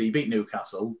 so obviously he beat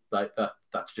Newcastle, like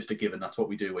that's just a given. That's what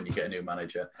we do when you get a new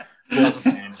manager. But,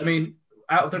 I mean,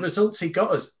 out of the results he got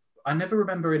us, I never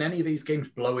remember in any of these games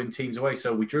blowing teams away.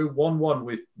 So we drew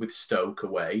 1-1 with Stoke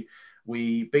away.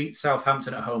 We beat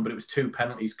Southampton at home, but it was 2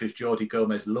 penalties because Jordi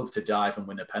Gomez loved to dive and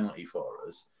win a penalty for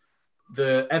us.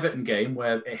 The Everton game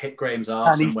where it hit Graham's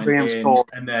arse and went in,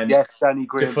 and then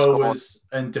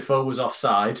Defoe was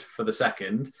offside for the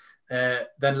second.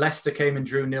 Then Leicester came and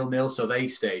drew 0-0, so they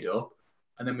stayed up.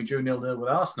 And then we drew 0-0 with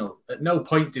Arsenal. At no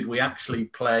point did we actually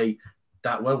play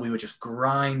that well. We were just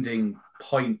grinding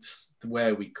points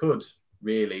where we could,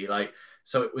 really.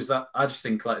 So it was that, I just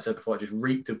think, like I said before, it just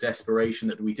reeked of desperation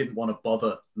that we didn't want to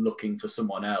bother looking for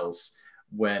someone else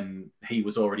when he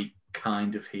was already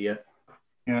kind of here.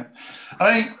 Yeah.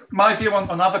 I think my view on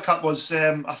Advocat was,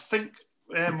 I think,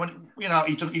 when you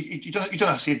don't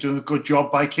actually do a good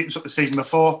job by keeping us up the season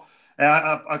before.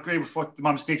 I agree with what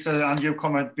my mistakes said, and you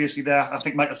comment basically there. I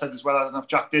think Michael said as well. I don't know if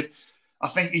Jack did. I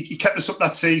think he kept us up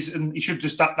that season. He should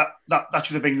just that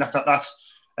should have been left at that.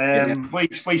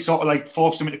 We sort of like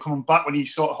forced him into coming back when he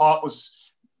sort of heart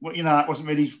was, it wasn't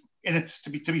really in it. To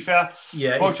be fair,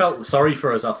 he felt sorry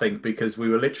for us, I think, because we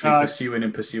were literally pursuing.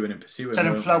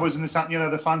 Sending flowers and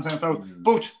the fans sending flowers.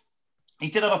 But he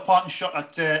did have a parting shot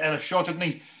at Ellis Shaw, didn't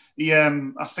he?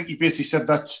 I think he basically said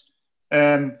that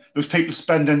there was people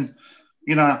spending,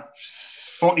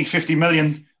 40, 50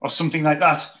 million or something like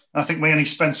that. And I think we only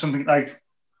spent something like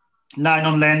 9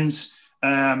 on Lens.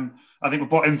 I think we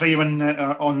bought Environ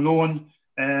on loan.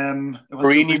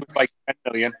 Marini was like 10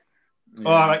 million.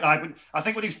 Yeah. I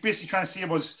think what he was basically trying to say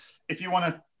was, if you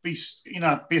want to be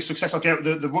a successful, get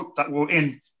the route that we're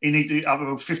in, you need to have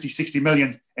about 50, 60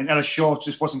 million, and Ellis Shaw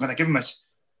just wasn't going to give him it.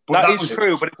 But that is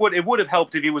true, but it would have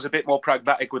helped if he was a bit more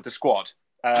pragmatic with the squad.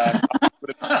 Then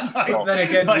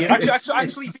again,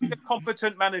 actually being a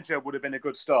competent manager would have been a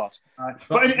good start.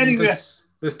 But anyway,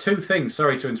 there's 2 things.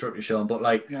 Sorry to interrupt you, Sean, but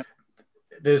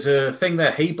there's a thing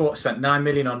there. He spent 9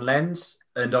 million on Lens,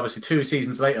 and obviously 2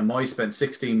 seasons later, Moyes spent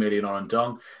 16 million on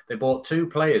Ndong. They bought 2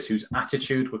 players whose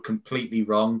attitude were completely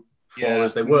wrong for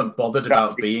us. They weren't bothered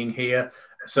about being here.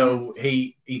 So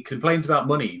he complains about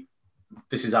money.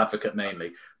 This is Advocate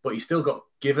mainly, but he still got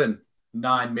given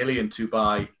 9 million to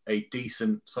buy a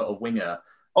decent sort of winger,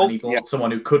 and he bought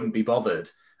someone who couldn't be bothered.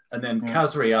 And then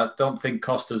Khazri, I don't think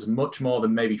cost us much more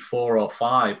than maybe 4 or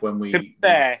 5 when we. To be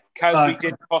fair, Khazri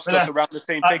did cost us around the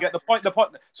same figure.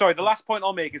 The last point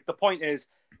I'll make is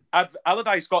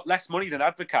Allardyce got less money than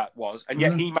Advocat was, and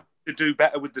yet he managed to do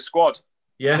better with the squad.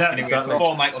 Yeah, exactly.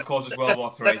 Before Michael causes World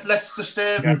War III. Let's just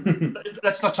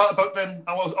let's not talk about them.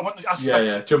 I want to ask.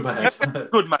 Jump ahead.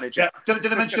 Good manager. Did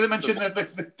they mention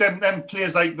them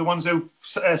players like the ones who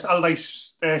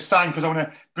Allardyce signed? Because I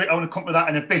want to come to that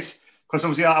in a bit. Because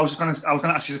obviously I was going to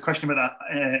ask you a question about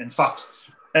that. In fact,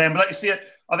 but like you see it,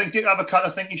 I think Dick Advocat, I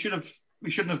think he shouldn't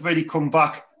have really come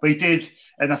back, but he did,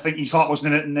 and I think his heart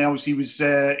wasn't in it. And obviously he was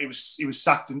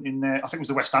sacked in I think it was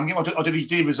the West Ham game, or did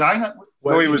he resign?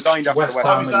 Well, he resigned after the West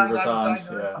Ham. Resigned.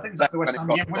 I think it was after the West Ham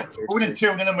game. We went in 2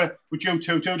 and then we drew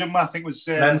 2-2, didn't we? I think it was.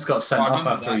 Lens got sent off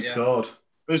after he scored.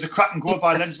 There was a cracking goal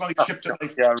by Lens when he chipped it. I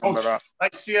remember that.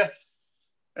 Like see you.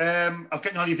 I'll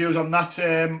get all your views on that.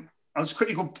 I'll just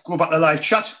quickly go back to the live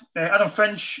chat. Adam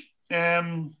French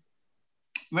really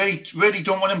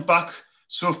don't want him back.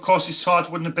 So, of course, his heart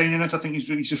wouldn't have been in it. I think he's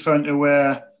referring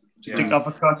to Dick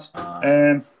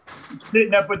Advocat.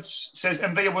 Clayton Edwards says,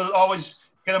 MV will always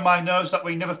get on my nerves that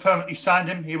we never permanently signed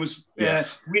him. He was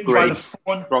waiting by the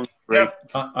phone.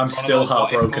 I'm still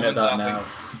heartbroken at that now.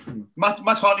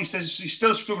 Matt Hartley says he's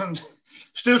still struggling,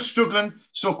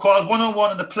 so-called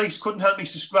 101, and the police couldn't help me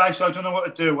subscribe, so I don't know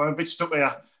what to do. I'm a bit stuck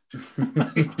here.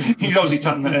 He's obviously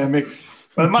talking me.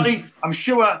 Well, Matty, I'm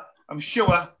sure I'm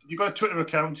sure if you've got a Twitter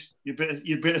account, you'd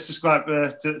better subscribe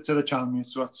to the channel, mate.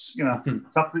 So it's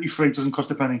it's absolutely free. It doesn't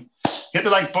cost a penny. Hit the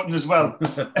like button as well.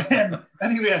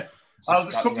 Anyway, I'll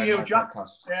just come to you, Jack.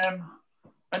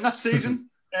 In that season,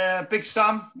 Big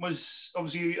Sam was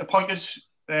obviously appointed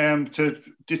to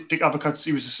Dick Advocate's.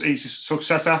 He's a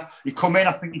successor. He come in.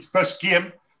 I think his first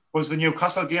game was the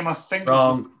Newcastle game. I think.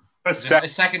 Wrong. His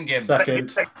second game.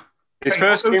 Second. His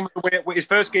first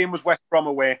game was West Brom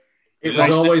away. It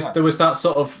was always there was that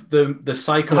sort of the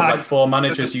cycle of like 4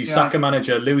 managers. You sack a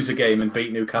manager, lose a game, and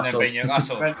beat Newcastle. His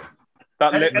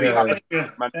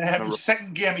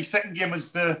second game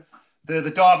was the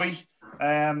Derby,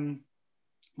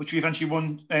 which we eventually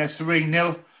won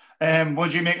 3-0.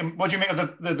 What do you make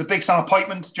of the Big Sam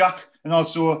appointment, Jack, and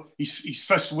also his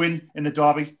first win in the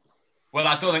Derby? Well,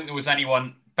 I don't think there was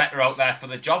anyone better out there for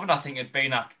the job, and I think it'd been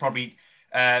that probably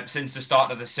since the start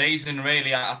of the season.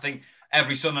 Really, I think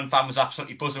every Sunderland fan was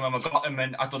absolutely buzzing when we got him,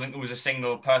 and I don't think there was a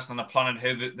single person on the planet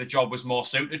who the job was more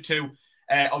suited to.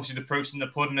 Obviously, the proof's in the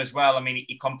pudding as well. I mean,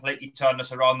 he completely turned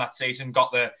us around that season,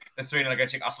 got the 3-0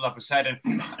 against Newcastle, like I said. And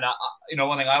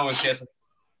one thing I always say is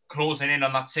closing in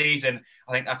on that season,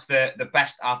 I think that's the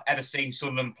best I've ever seen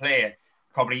Sunderland play,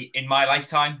 probably in my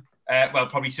lifetime.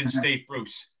 Probably since Steve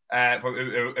Bruce.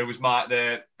 It was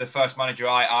the first manager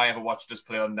I ever watched us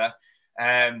play under.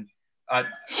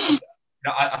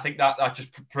 I think that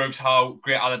just proves how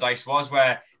great Allardyce was,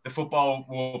 where the football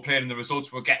we were playing and the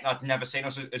results we were getting, I'd never seen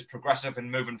us as progressive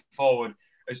and moving forward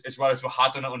as well as we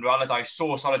had done it under Allardyce.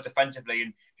 So solid defensively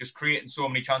and just creating so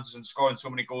many chances and scoring so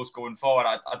many goals going forward.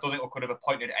 I don't think we could have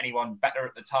appointed anyone better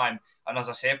at the time. And as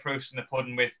I say, proofs in the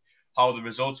pudding with how the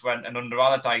results went. And under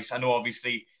Allardyce, I know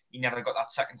obviously he never got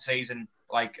that second season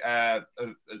like a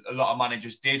lot of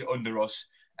managers did under us.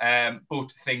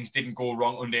 But things didn't go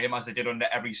wrong under him as they did under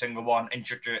every single one in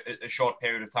such a short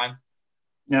period of time.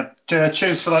 Yeah,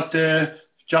 cheers for that,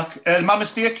 Jack. My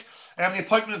mistake, the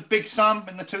appointment of Big Sam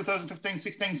in the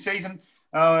 2015-16 season.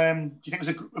 Do you think it was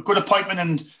a good appointment?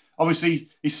 And obviously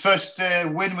his first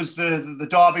win was the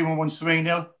Derby when we won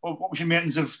 3-0. What was your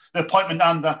maintenance of the appointment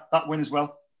and that win as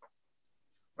well?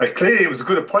 Well, clearly it was a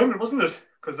good appointment, wasn't it?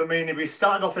 Because, I mean, we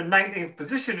started off in 19th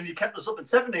position and he kept us up in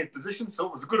 17th position, so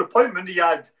it was a good appointment. He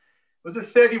had,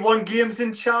 31 games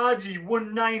in charge? He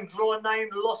won 9, draw 9,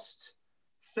 lost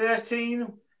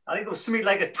 13. I think it was something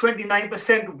like a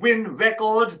 29% win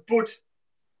record, but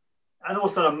and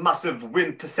also a massive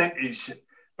win percentage.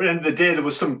 But at the end of the day, there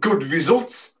was some good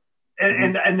results.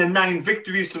 And the 9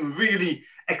 victories, some really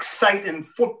exciting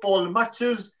football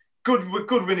matches. Good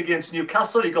win against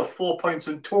Newcastle. He got 4 points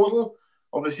in total.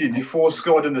 Obviously, Defoe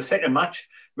scored in the second match,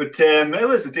 but it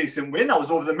was a decent win. I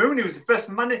was over the moon. He was the first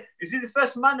man. Is he the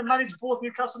first man to manage both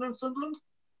Newcastle and Sunderland?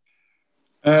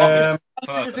 I'm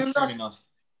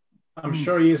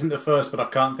sure he isn't the first, but I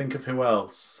can't think of who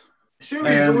else. Sure,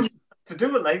 he's the one to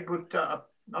do it, like, but I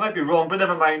might be wrong, but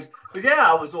never mind. But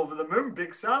yeah, I was over the moon,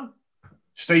 Big Sam.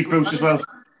 Steve Bruce as well.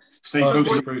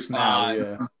 Steve Bruce now,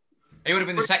 yeah. He would have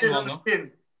been the second one, though.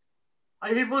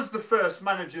 He was the first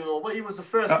manager, though. He was the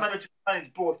first manager to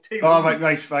manage both teams. Oh, right. He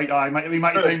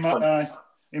might have been.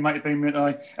 He might have been.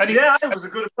 Yeah, it was a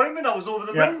good appointment. I was over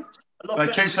the moon.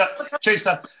 Right, chase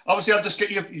that. Obviously, I'll just get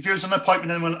your views on the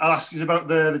appointment, and then I'll ask you about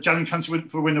the January transfer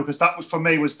for window, because that was for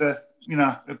me was a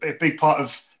big part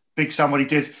of Big Sam what he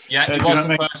did. Yeah, he was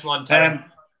the first one.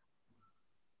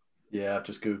 Yeah, I've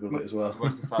just googled it as well.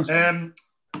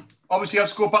 Obviously, I'll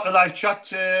just go back to live chat.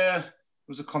 There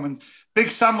was a comment. Big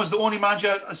Sam was the only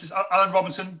manager. This is Alan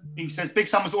Robinson. He says Big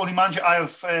Sam was the only manager I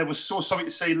was so sorry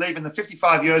to see leave. In the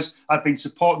 55 years I've been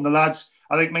supporting the lads.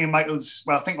 I think me and Michael's.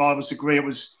 Well, I think all of us agree it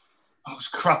was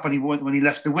crap when he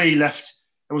left. The way he left,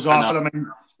 it was awful. I mean,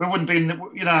 we wouldn't be in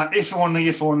if only.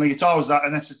 It's always that,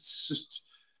 and it's just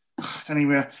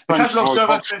anyway. The casual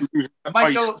observer is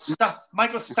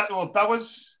Michael Stato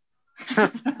Bowers.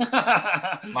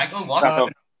 Michael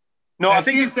what? No, I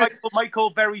think it's Michael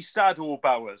very sad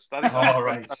Bowers.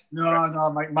 Right.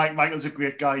 No, Michael's a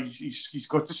great guy. He's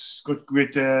got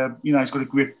great. He's got a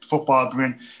great football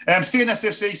brain. Thean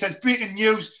SFC says breaking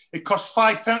news. It costs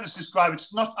 £5 to subscribe.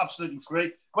 It's not absolutely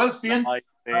free. Well, Thean, I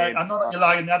know that you're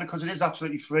lying there because it is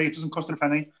absolutely free. It doesn't cost a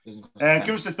penny. Give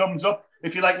us the thumbs up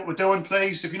if you like what we're doing,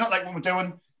 please. If you're not like what we're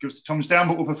doing, give us the thumbs down.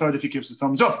 But we'll prefer it if you give us the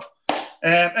thumbs up.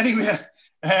 Anyway,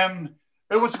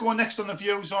 who wants to go next on the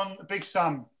views on Big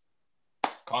Sam?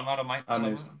 Conrad or Mike?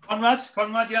 Conrad,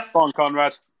 yeah. Go on,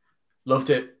 Conrad.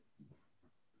 Loved it.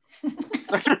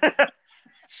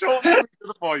 Short to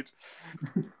the point.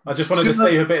 I just wanted to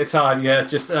save a bit of time. Yeah,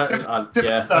 absolutely loved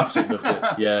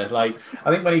it. Yeah, like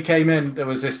I think when he came in, there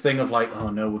was this thing of like, oh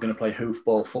no, we're going to play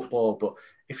hoofball football. But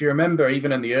if you remember,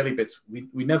 even in the early bits,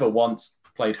 we never once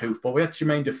played hoofball. We had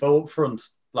Jermaine Defoe up front.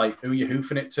 Like, who are you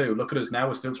hoofing it to? Look at us now.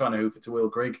 We're still trying to hoof it to Will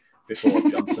Grigg before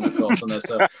Johnson, of course, on there.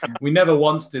 So we never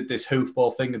once did this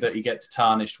hoofball thing that he gets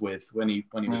tarnished with when he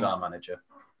was our manager.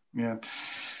 Yeah.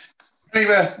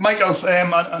 Anyway, Michael,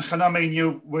 I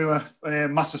mean, we were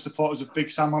massive supporters of Big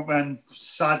Sam, and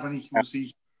sad when he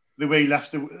the way he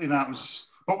left. That was.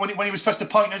 But when he was first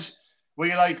appointed, were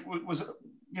you like,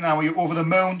 were you over the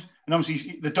moon? And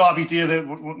obviously the Derby day, the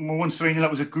 1-3,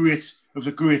 that was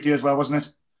a great day as well, wasn't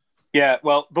it? Yeah.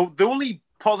 Well, the only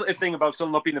positive thing about still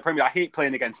not being in the Premier, I hate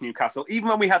playing against Newcastle. Even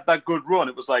when we had that good run,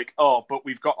 it was like, oh, but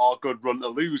we've got our good run to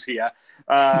lose here.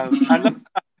 And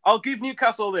I'll give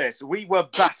Newcastle this. We were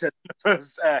battered in the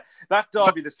first, that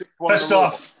derby, the 6-1. First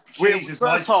off,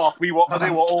 they were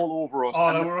all over us.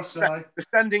 Oh, they were us. The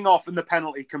sending off and the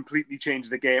penalty completely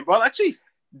changed the game. Well, actually,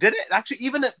 did it? Actually,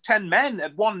 even at 10 men,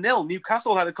 at 1-0,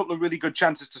 Newcastle had a couple of really good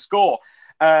chances to score.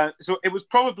 So it was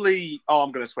probably,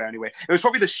 I'm going to swear anyway, it was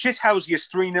probably the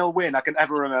shithousiest 3-0 win I can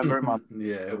ever remember in my life.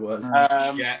 Yeah, it was.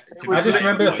 I just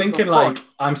remember thinking, like,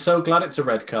 I'm so glad it's a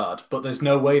red card, but there's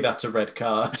no way that's a red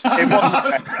card. It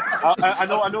wasn't.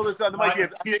 I know there might be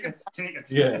take it.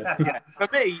 Yeah. For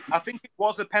me, I think it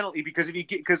was a penalty because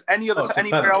anywhere else on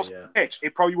the pitch,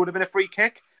 it probably would have been a free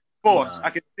kick. But I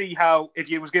could see how if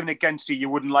it was given against you, you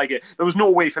wouldn't like it. There was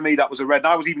no way for me that was a red. And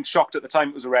I was even shocked at the time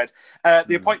it was a red.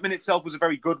 The appointment itself was a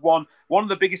very good one. One of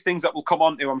the biggest things that we'll come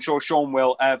on to, I'm sure Sean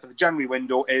will, for the January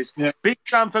window is Big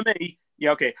Sam for me.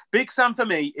 Yeah, okay. Big Sam for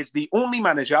me is the only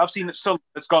manager I've seen at Sunderland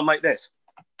that's gone like this.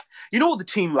 You know, the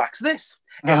team lacks this.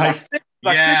 Let's go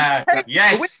and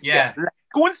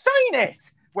sign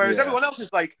it. Whereas everyone else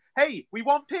is like, hey, we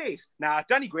want pace. Nah,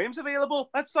 Danny Graham's available.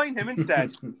 Let's sign him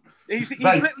instead. He's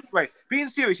right. Being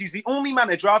serious, he's the only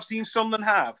manager I've seen Sunderland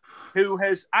have who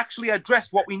has actually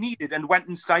addressed what we needed and went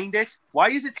and signed it. Why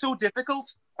is it so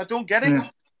difficult? I don't get it.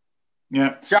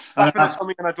 Yeah. Jack's laughing at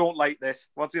something and I don't like this.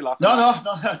 What's he laughing at?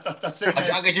 No, that's it.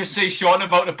 I could just see Sean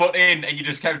about to put in and you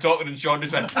just kept talking and Sean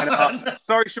just went...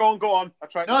 Sorry, Sean, go on.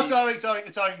 It's all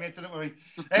right, mate. Don't worry.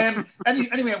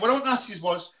 Anyway, what I want to ask you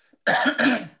was...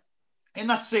 in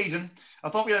that season, I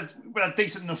thought we had a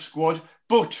decent enough squad,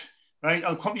 but right,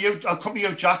 I'll come to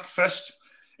you, Jack, first.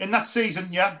 In that season,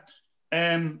 I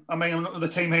mean, I'm not with the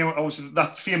team here.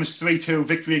 That famous 3-2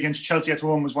 victory against Chelsea at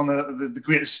home was one of the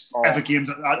greatest ever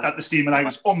games at the Stadium, and it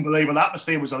was unbelievable. The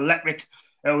atmosphere was electric.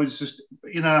 It was just,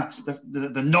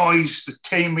 the noise, the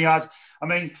team we had. I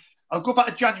mean, I'll go back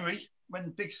to January when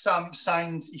Big Sam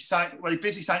signed. He signed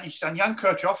Jan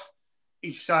Kirchhoff.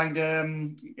 He signed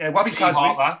Wahbi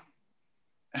Kazri.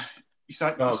 He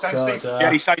signed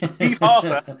Steve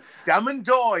Harper. Damn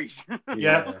Doy. But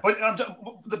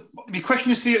my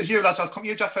question is here, lads. I'll come to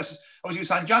you, Jack, first. Obviously, we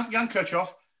signed Jan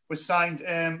Kirchhoff, was signed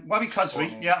Wahbi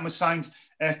Kazri, and was signed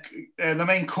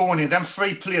Lemaine Corney. Them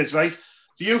three players, right?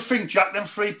 Do you think, Jack, them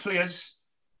three players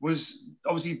was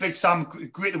obviously Big Sam,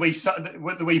 great the way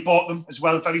he bought them as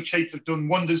well, very cheap, they've done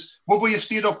wonders. Would we have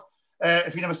stayed up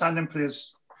if he never signed them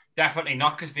players? Definitely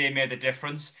not, because they made the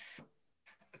difference.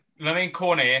 Lemaine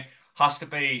Corney has to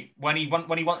be, when he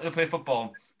wanted to play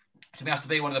football, to me has to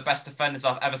be one of the best defenders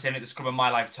I've ever seen at this club in my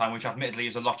lifetime, which admittedly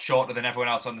is a lot shorter than everyone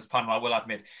else on this panel, I will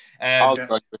admit. I'll go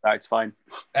with that, it's fine.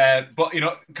 But,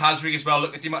 Kazri as well,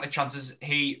 look at the amount of chances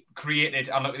he created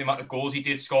and look at the amount of goals he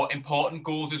did score. Important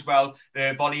goals as well.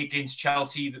 The volley against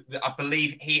Chelsea, I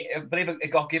believe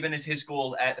it got given as his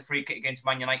goal, the free kick against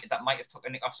Man United that might have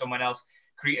taken it off someone else.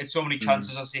 Created so many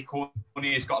chances. I say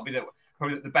Corney has got to be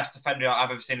probably the best defender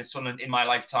I've ever seen at Sunderland in my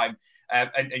lifetime.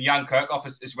 And Jan Kirchhoff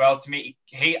as well, to me,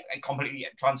 he completely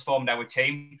transformed our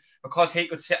team because he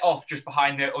could sit off just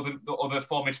behind the other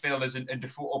four midfielders and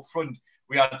Defoe up front.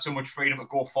 We had so much freedom to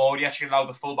go forward. He actually allowed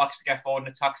the fullbacks to get forward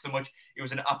and attack so much. He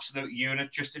was an absolute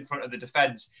unit just in front of the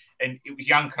defence. And it was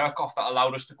Jan Kirchhoff that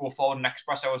allowed us to go forward and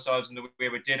express ourselves in the way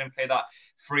we did and play that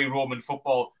free Roman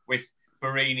football with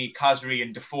Barini, Kazri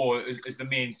and Defoe as the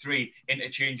main three,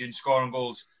 interchanging, scoring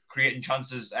goals, creating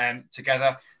chances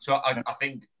together. So I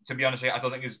think, to be honest, I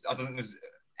don't think there's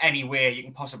any way you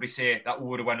can possibly say that we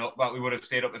would have went up, but we would have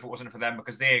stayed up if it wasn't for them,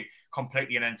 because they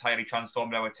completely and entirely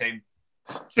transformed our team.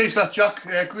 Cheers, that Jack.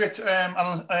 Great.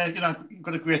 You've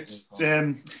got a great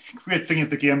thing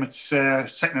of the game. It's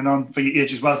second and on for your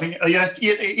age as well. I think are you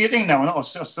 18 now, or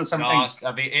still 17? No,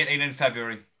 I'll be 18 in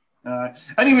February.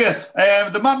 Anyway,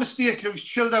 the man mistake who's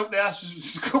chilled out there,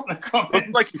 just a couple of comments.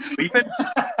 Looks like he's sleeping.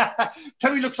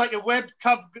 Terry looks like a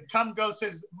webcam girl,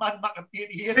 says Man Mac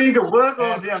 88. Being at work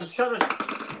all day, I'm shut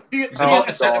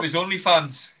I said to his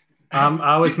OnlyFans.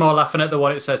 I was more laughing at the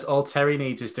one it says, all Terry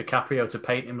needs is DiCaprio to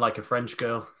paint him like a French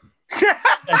girl.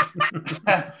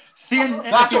 That's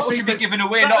what we should be giving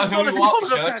away, not who you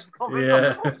are.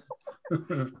 Yeah.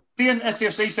 Thean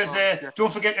SAFC says,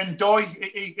 don't forget Ndoy.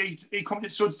 He come to,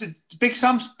 so did Big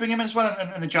Sam's bring him in as well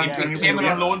in the January. He came in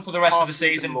on loan for the rest of the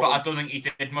season, but I don't think he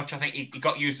did much. I think he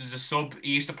got used as a sub.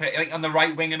 He used to play on the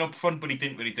right wing and up front, but he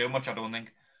didn't really do much, I don't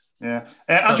think. Yeah.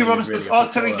 Andrew Robbins says, all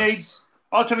Terry needs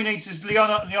is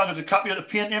Leonardo DiCaprio to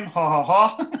paint him. Ha ha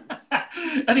ha.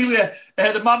 Anyway,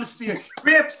 the man mistake.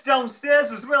 Grapes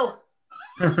downstairs as well.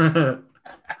 The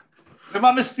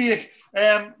man mistake.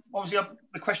 Obviously,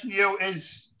 the question to you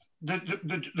is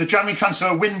the January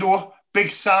transfer window. Big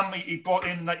Sam, he brought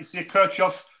in, like you say,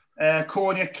 Kirchhoff,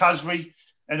 Corney, Kasri,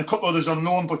 and a couple others on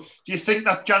loan. But do you think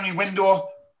that January window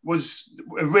was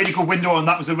a really good window, and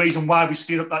that was the reason why we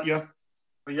stayed up that year?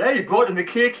 Well, yeah, he brought in the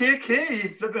KKK.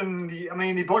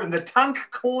 He brought in the tank,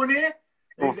 Corney.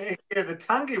 The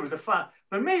tank, he was a fan.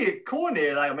 For me, Corney,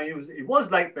 it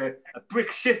was like a brick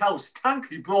shithouse tank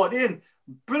he brought in.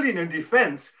 Brilliant in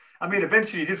defence.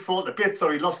 Eventually he did fall to bits,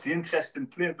 or he lost the interest in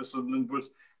playing for Sunderland. But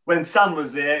when Sam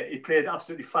was there, he played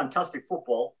absolutely fantastic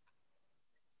football.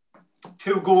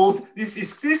 2 goals. He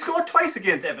scored twice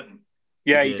against Everton.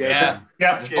 Yeah, he did. Yeah.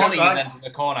 Volley and then to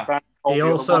the corner.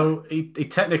 He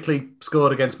technically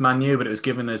scored against Man U, but it was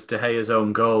given as De Gea's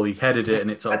own goal. He headed it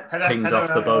and it sort of pinged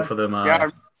off the both of them.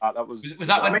 Was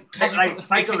that when Kasri put the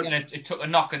free kick and it took a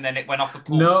knock and then it went off the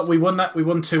post? No, we won that. We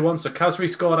won 2-1. So Kasri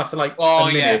scored after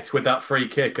a minute with that free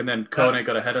kick, and then Kone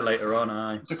got a header later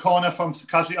on. The corner from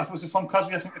Kasri. I thought it was from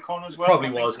Kasri. I think the corner as well.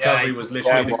 Probably was. Kasri was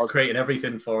literally creating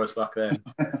everything for us back then.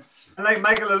 And like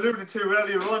Michael alluded to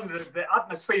earlier on, the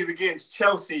atmosphere against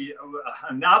Chelsea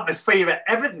and the atmosphere at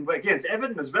Everton, against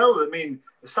Everton as well. The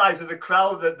size of the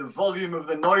crowd, the volume of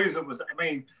the noise. It was.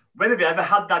 When have you ever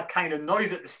had that kind of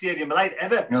noise at the stadium?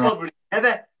 Ever?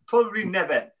 Probably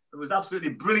never. It was absolutely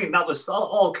brilliant. That was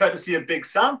all courtesy of Big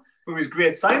Sam for his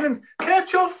great signings.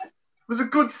 Kirchhoff was a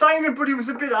good signing, but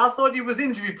I thought he was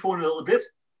injury prone a little bit,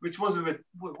 which wasn't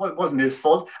his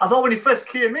fault. I thought when he first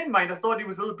came in, I thought he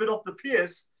was a little bit off the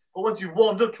pace. But once you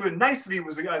warmed up to it nicely, I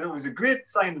thought it was a great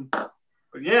signing.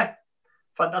 But yeah,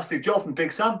 fantastic job from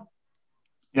Big Sam.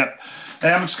 Yeah.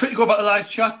 Just quickly go back to the live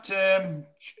chat.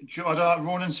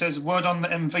 Ronan says, word on the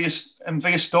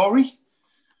MV story.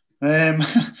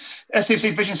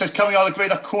 SAFC Vision says, can we all agree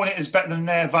that Kone is better than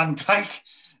Van Dijk?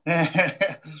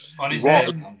 On his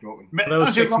head.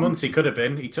 Those 6 months he could have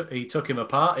been. He took him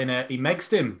apart. He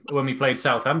megsed him when we played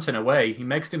Southampton away. He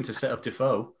megsed him to set up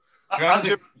Defoe.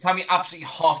 Time he absolutely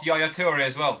half Yaya Toure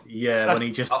as well. Yeah, when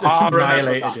he just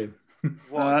annihilated him.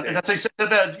 That's what I said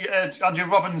there, Andrew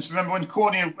Robbins. Remember when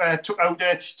Corney took out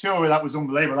Toure? That was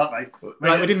unbelievable, that night.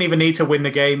 We didn't even need to win the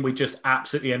game. We just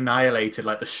absolutely annihilated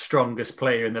the strongest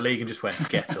player in the league and just went,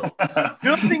 get up.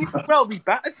 The other thing as well, we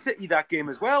battered City that game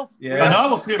as well. Yeah. I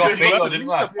know. We got really well, didn't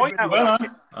we?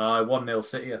 1-0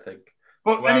 City, I think.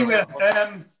 But anyway,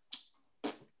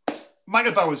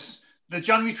 Michael Bowers, the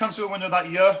January transfer window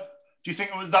that year, do you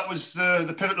think that was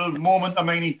the pivotal moment?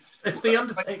 It's the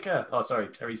Undertaker. Oh, sorry,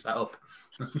 Terry sat up.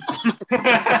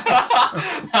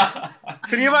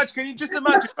 Can you just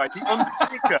imagine, right? The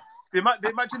Undertaker.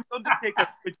 Imagine the Undertaker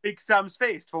with Big Sam's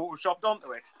face photoshopped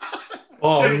onto it.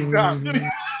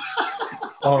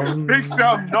 Big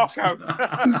Sam knockout.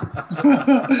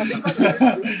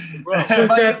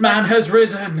 The dead man has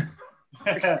risen.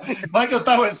 Michael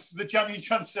Bowers, the January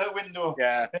transfer window.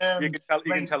 Yeah, you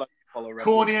can tell.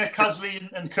 Cornea, Kasri,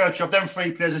 and Kirchhoff, them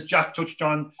 3 players as Jack touched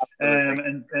on,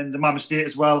 and the Mamma State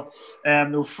as well. There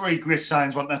were 3 great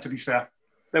signs, weren't there, to be fair?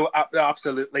 They were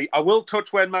absolutely. I will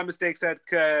touch when my mistake said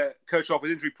Kirchhoff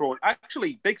was injury prone.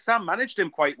 Actually, Big Sam managed him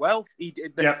quite well. He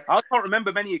did. I can't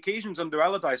remember many occasions under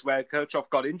Allardyce where Kirchhoff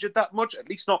got injured that much, at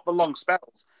least not for long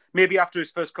spells. Maybe after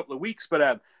his first couple of weeks.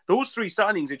 But those 3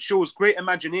 signings, it shows great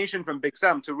imagination from Big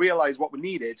Sam to realise what we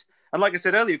needed. And like I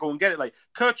said earlier, go and get it.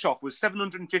 Kirchhoff was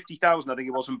 750,000, I think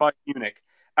it was, from Bayern Munich.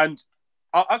 And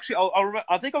I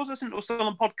think I was listening to a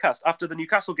Sunderland podcast after the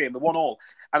Newcastle game, the 1-1,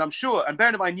 and I'm sure, and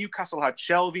bearing in mind, Newcastle had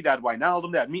Shelvey, they had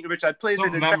Wijnaldum, they had Mitrovic, they had players.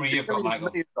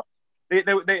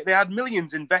 They had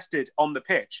millions invested on the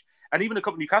pitch, and even a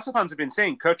couple of Newcastle fans have been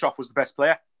saying Kirchhoff was the best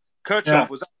player. Kirchhoff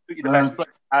was absolutely the best player,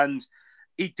 and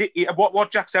he did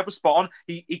what Jack said was spot on.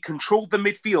 He controlled the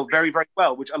midfield very, very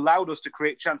well, which allowed us to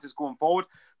create chances going forward.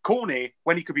 Corney,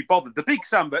 when he could be bothered, the Big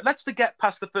Sam, but let's forget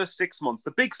past the first 6 months.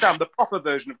 The Big Sam, the proper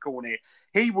version of Corney,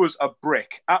 he was a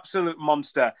brick, absolute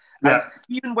monster. Yeah. And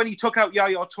even when he took out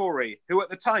Yaya Toure, who at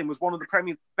the time was one of the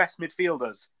Premier best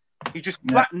midfielders, he just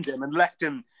flattened him and left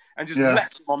him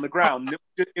left him on the ground.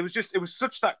 It was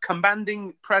such that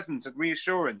commanding presence and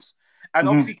reassurance. And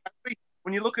obviously,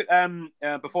 when you look at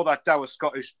before that dour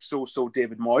Scottish so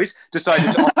David Moyes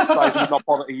decided to ostracize him and not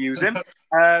bother to use him.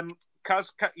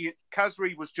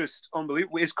 Khazri was just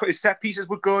unbelievable. His set pieces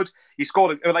were good. He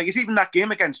scored it's even that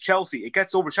game against Chelsea. It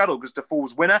gets overshadowed because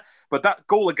Defoe's winner, but that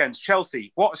goal against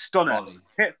Chelsea, what a stunner!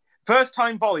 First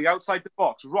time volley outside the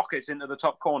box, rockets into the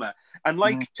top corner. And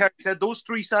like Terry said, those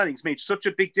 3 signings made such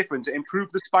a big difference. It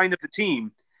improved the spine of the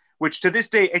team, which to this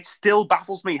day, it still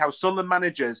baffles me how Sunderland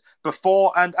managers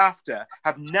before and after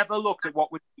have never looked at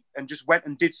what we and just went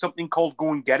and did something called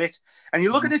go and get it. And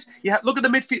you look at it, look at the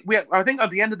midfield. I think at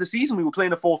the end of the season, we were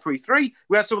playing a 4-3-3.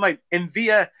 We had someone like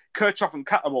Envia, Kirchhoff and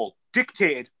Catterwall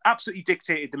absolutely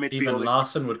dictated the midfield. Even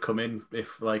Larson would come in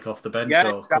if off the bench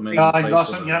or come in.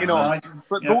 Larson,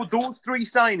 But those 3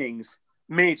 signings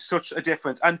made such a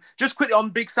difference. And just quickly on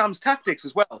Big Sam's tactics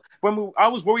as well. I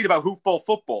was worried about hoofball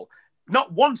football.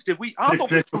 Not once did we. I thought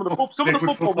some of the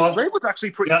football was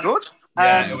actually pretty good.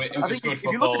 It was good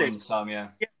football in Sam,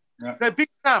 The Big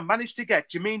Sam managed to get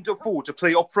Jermaine Defoe to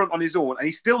play up front on his own, and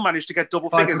he still managed to get double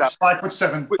figures out.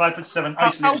 5'7".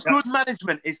 How good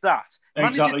management is that?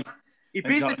 Exactly. He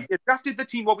basically drafted the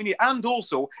team what we need, and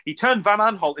also he turned Van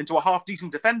Aanholt into a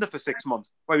half-decent defender for 6 months,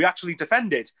 where he actually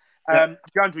defended.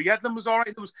 DeAndre Yedlin was all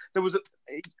right. There was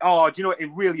it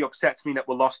really upsets me that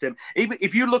we lost him. Even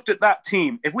if you looked at that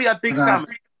team, if we had Big Sam,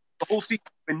 the whole season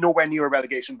would have been nowhere near a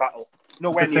relegation battle.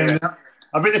 Nowhere near it.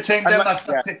 I've written the team down.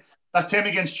 That team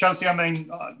against Chelsea,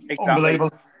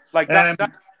 unbelievable.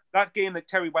 That game that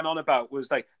Terry went on about was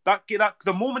that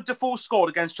the moment Defoe scored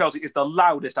against Chelsea is the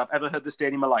loudest I've ever heard the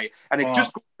stadium alive. And it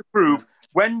just goes to prove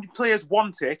when players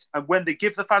want it and when they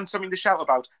give the fans something to shout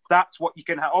about, that's what you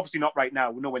can have. Obviously not right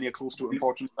now, we're nowhere near close to it,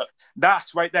 unfortunately. But that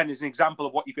right then is an example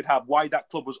of what you could have, why that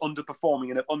club was underperforming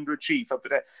and had underachieved for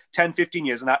 10, 15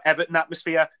 years. And that Everton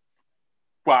atmosphere,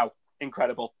 wow,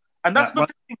 incredible. And that's for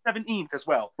 17th as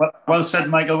well. Well said,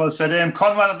 Michael. Well said.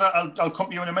 Conrad, I'll come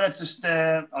to you in a minute.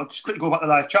 I'll just quickly go back to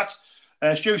the live chat.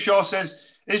 Stu Shaw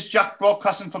says, "Is Jack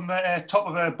broadcasting from the top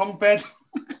of a bunk bed?"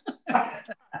 I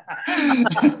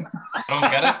don't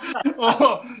get it.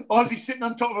 Or is he sitting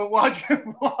on top of a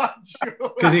wardrobe?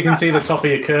 Because you can see the top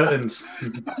of your curtains.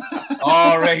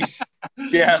 All right.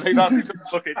 Yeah, I think that's a good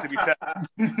look at, to be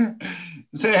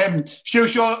fair. Stu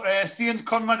Shaw, Thean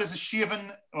Conrad is a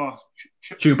shaven...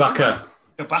 Chewbacca.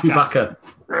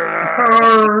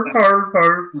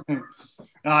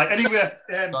 Anyway,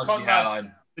 Conrad,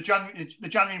 the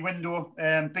January window,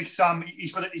 Big Sam,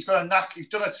 he's got a knack. He's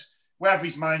done it wherever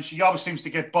he's managed. He always seems to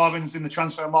get bargains in the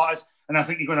transfer market, and I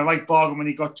think he got a right bargain when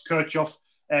he got Kirchhoff,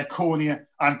 Konya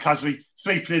and Khazri.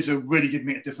 3 players who really did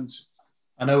make a difference.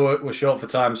 I know we're short for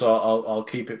time, so I'll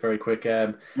keep it very quick.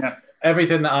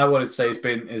 Everything that I wanted to say has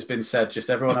been said.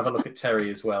 Just everyone have a look at Terry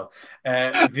as well.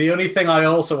 The only thing I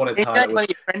also wanted to highlight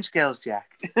was French girls, Jack.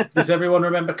 Does everyone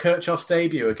remember Kirchhoff's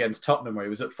debut against Tottenham, where he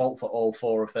was at fault for all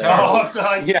 4 of their goals?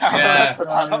 Yeah. It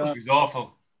was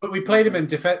awful. But we played him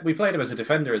We played him as a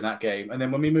defender in that game, and then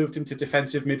when we moved him to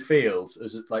defensive midfield,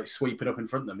 as sweeping up in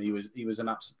front of them, he was an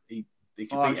absolute. He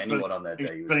could beat anyone on their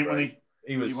day.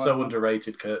 He was so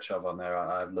underrated, Kirchhoff, on there.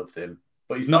 I loved him.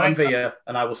 But he's not Envia,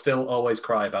 and I will still always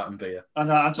cry about Envia.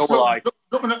 And I'm just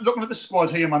looking at the squad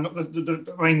here, man.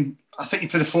 I think he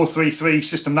played a 4-3-3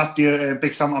 system that year,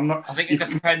 Big Sam. I think it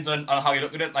depends on how you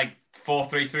look at it, like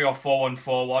 4-3-3 or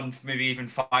 4-1-4-1, maybe even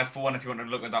 5-4-1 if you want to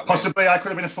look at that. Possibly, I could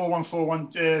have been a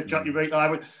 4-1-4-1. Jack, you're right.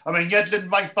 Yedlin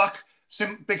right back.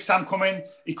 Big Sam come in.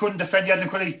 He couldn't defend Yedlin,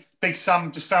 could he? Big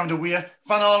Sam just found a way.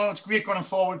 Van Aanholt, great going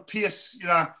forward. Pierce,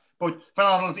 but Van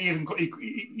Aanholt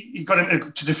he got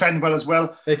him to defend well as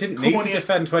well. They didn't need to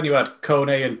defend when you had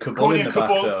Kone and Kabul in the back,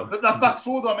 though. That back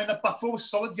four, though, that back four was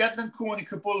solid. Yedlin, Kone,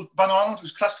 Kabul, Van Aanholt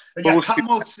was class. And you had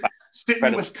Catmull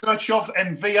sitting with Kirchhoff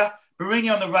and Villa,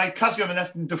 Barini on the right, Khazri on the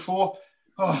left, and Defoe.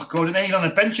 Oh, God. And then on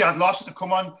the bench, you had Larson to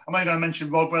come on. I'm only going to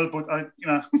mention Rodwell, but,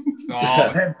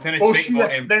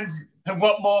 and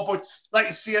what more? But like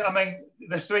you see,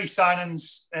 the 3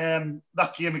 signings,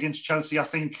 that game against Chelsea, I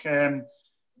think...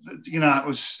 it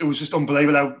was just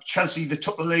unbelievable how Chelsea, they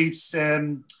took the leads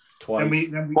twice. We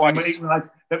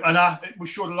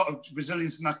showed a lot of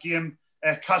resilience in that game.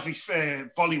 Khazri's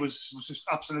volley was just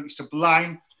absolutely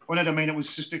sublime. It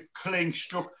was just a clean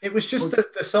stroke. It was just the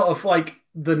sort of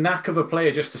the knack of a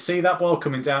player just to see that ball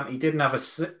coming down. He didn't have a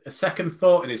second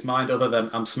thought in his mind other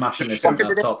than I'm smashing this in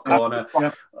that top corner.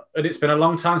 and it's been a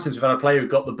long time since we've had a player who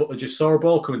got the ball, just saw a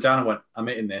ball coming down and went, "I'm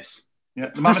hitting this."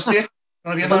 Yeah, my mistake.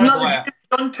 Wasn't that the game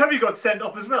John Terry got sent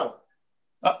off as well?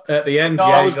 At the end, No,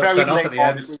 yeah, it was he got very sent off late at the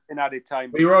on end. in added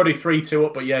time. We were already 3-2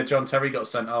 up, but yeah, John Terry got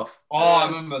sent off. Oh, I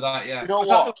remember that. Yeah. You know Was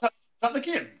what? that the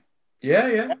game?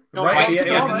 Yeah. No, Right, no, it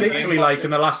was no, literally no. like in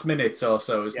the last minute or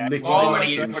so. It was Yeah. literally Oh, like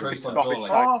he in didn't the throw first it. time.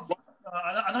 Oh,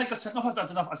 and I got sent off. I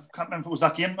don't know. I can't remember if it was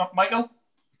that game, Michael.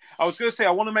 I was going to say,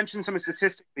 I want to mention something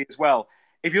statistically as well.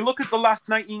 If you look at the last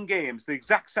 19 games, the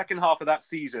exact second half of that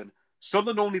season,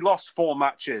 Sunderland only lost 4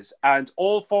 matches, and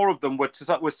all 4 of them were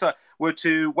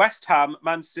to West Ham,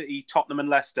 Man City, Tottenham, and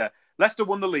Leicester. Leicester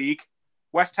won the league.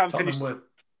 West Ham finished,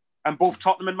 and both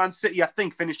Tottenham and Man City, I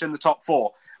think, finished in the top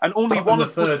 4. And only Tottenham one the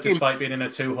of those third, games, despite being in a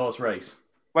 2-horse race.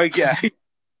 well, yeah.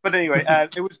 But anyway,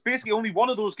 it was basically only one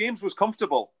of those games was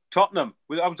comfortable. Tottenham.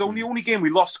 That was the only game we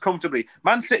lost comfortably.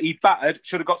 Man City battered,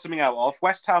 should have got something out of.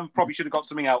 West Ham probably should have got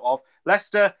something out of.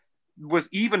 Leicester was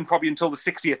even probably until the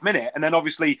 60th minute. And then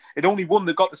obviously it only won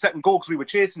that got the second goal because we were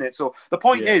chasing it. So the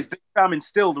point is, Big Sam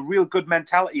instilled a real good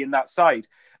mentality in that side.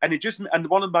 And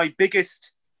one of my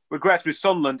biggest regrets with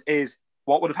Sunderland is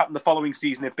what would have happened the following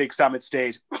season if Big Sam had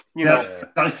stayed. You know.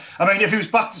 I mean, if he was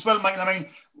back as well, Michael, I mean,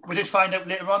 we did find out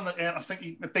later on that I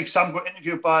think Big Sam got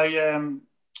interviewed by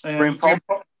Graham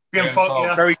Falk.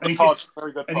 Yeah. Very good pod.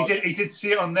 Very good pod. He did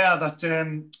say it on there that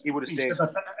he would have stayed. Said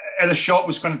that Ellis Short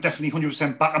was going to definitely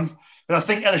 100% back him. But I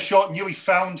think Ellis Short knew he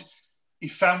finally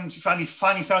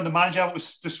found the manager that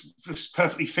was just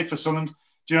perfectly fit for Sunderland.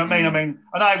 Do you know what I mean?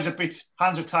 And I was a bit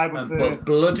hands were tied with but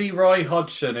bloody Roy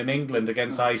Hodgson in England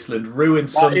against Iceland ruined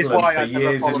Sunderland for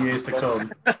years and years to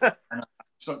come.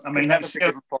 So I mean, that's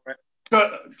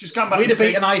just come back. We'd have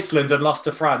beaten Iceland and lost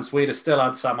to France. We'd have still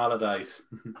had Sam Allardyce.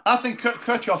 I think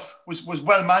Kirchhoff was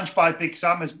well managed by Big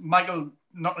Sam, as Michael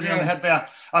knocked it on the head there.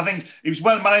 I think he was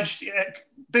well managed.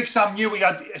 Big Sam knew he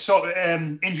had sort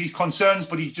of injury concerns,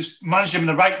 but he just managed him in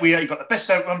the right way. He got the best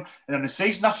out of him. And then the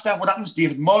season after, what happens?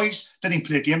 David Moyes didn't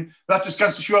play a game. That just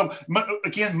goes to show,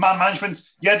 again, man management.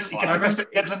 Yedlin gets the best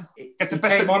of Yedlin. He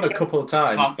came on a couple of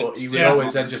times, but he would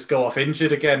always then just go off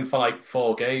injured again for like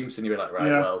 4 games. And you were like, right,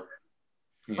 well.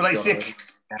 But like I say,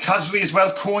 Kasri as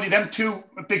well, Corney, them two,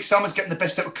 Big Sam was getting the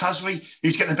best out of Kasri. He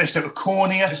was getting the best out of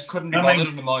Corney. Just couldn't be bothered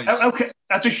in the mind.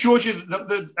 That just shows you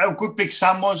how good Big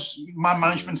Sam was, man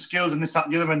management skills and this, that,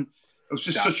 and the other. And it was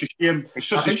just such a shame. It's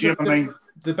such a shame.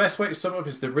 The best way to sum up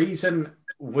is the reason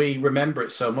we remember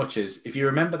it so much is if you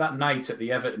remember that night at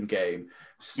the Everton game,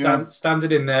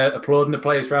 standing in there, applauding the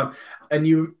players around,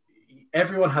 and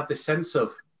everyone had this sense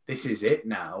of, this is it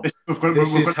now.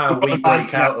 This is how we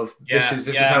break out of this. This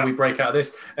is how we break out of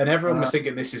this. And everyone was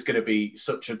thinking this is going to be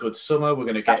such a good summer. We're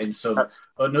going to get in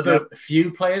another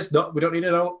few players. We don't need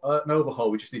an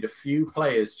overhaul. We just need a few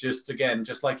players. Just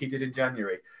like he did in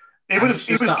January. It was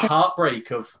that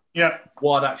heartbreak of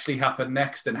what actually happened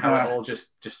next and how it all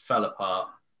just fell apart.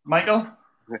 Michael.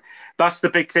 That's the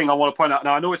big thing I want to point out.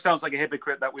 Now, I know it sounds like a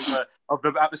hypocrite that we were of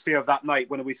the atmosphere of that night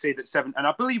when we say that 7th, and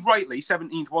I believe rightly,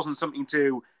 17th wasn't something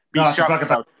to be shocked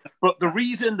about. But the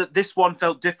reason that this one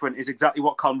felt different is exactly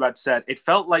what CONRAD said. It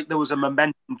felt like there was a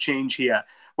momentum change here,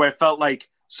 where it felt like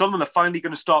Sunderland are finally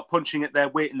going to start punching at their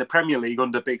weight in the Premier League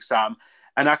under Big Sam.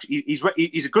 And actually,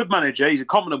 he's a good manager. He's a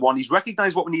competent one. He's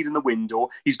recognised what we need in the window.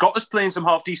 He's got us playing some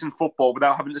half-decent football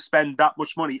without having to spend that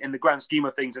much money in the grand scheme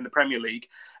of things in the Premier League.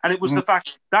 And it was the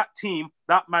fact that team,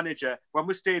 that manager, when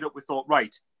we stayed up, we thought,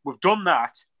 right, we've done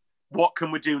that. What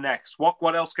can we do next?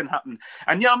 What else can happen?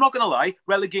 And I'm not going to lie,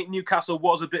 relegating Newcastle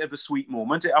was a bit of a sweet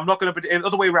moment. I'm not going to, the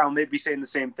other way around, they'd be saying the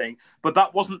same thing. But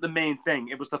that wasn't the main thing.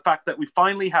 It was the fact that we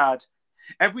finally had,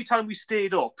 every time we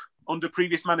stayed up, under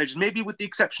previous managers, maybe with the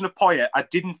exception of Poyet, I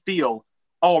didn't feel,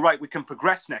 all right, we can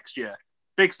progress next year.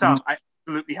 Big Sam, I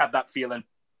absolutely had that feeling.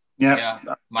 Yeah.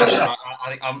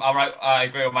 I'm right. I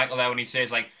agree with Michael there when he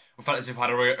says, like, we felt as if we had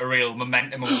a real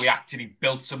momentum and we actually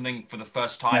built something for the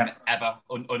first time ever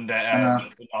under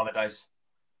Allardyce.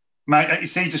 Mate, you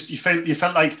see, you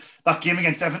felt like that game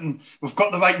against Everton, we've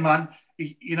got the right man.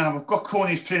 We've got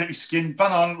Corney's playing at his skin.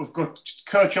 Van On, we've got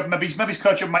Kirchhoff. Maybe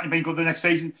Kirchhoff might have been good the next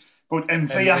season. But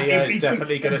Villa is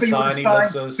definitely going to sign. He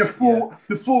loves us. The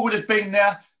four would have been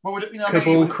there.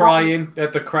 Kabul crying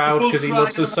at the crowd because he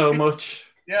loves us so much.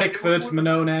 Pickford,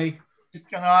 Manone.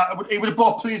 He would have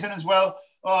brought players in as well.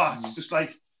 Oh, it's just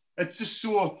like, it's just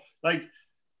so like,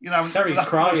 Terry's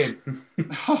crying.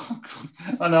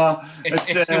 I know.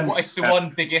 It's the one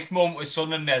big if moment with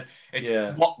Sunderland.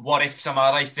 What if Sam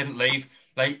Allardyce didn't leave?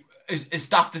 Like, as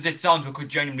daft as it sounds, we could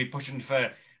genuinely push him for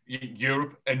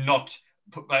Europe and not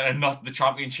the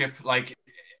championship, like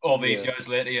all these years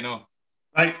later,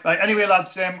 Right. Anyway,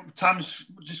 lads, time's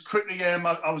just quickly.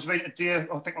 I was reading today.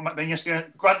 I think it might have been yesterday.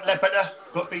 Grant Ledbetter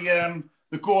got the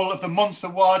goal of the month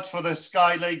award for the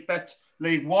Sky League Bet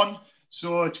League One.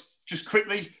 So just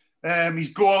quickly, his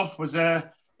goal was,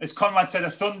 as Conrad said, a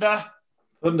thunder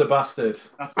bastard.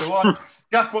 That's the one.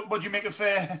 Jack, what do you make of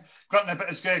Grant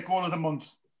Ledbetter's goal of the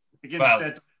month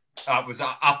against? That was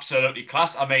absolutely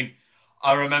class. I mean,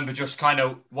 I remember just kind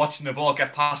of watching the ball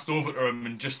get passed over to him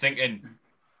and just thinking,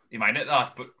 he might hit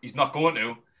that, but he's not going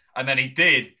to. And then he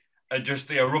did. And just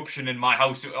the eruption in my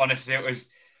house, honestly,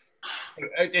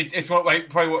 it's probably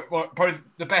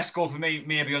the best goal for me,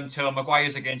 maybe until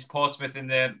Maguire's against Portsmouth in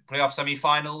the playoff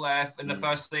semi-final in the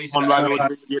first season.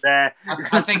 Conrad, you there.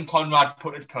 I think Conrad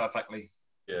put it perfectly.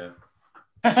 Yeah.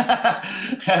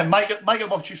 Michael,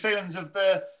 what's your feelings of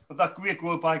that great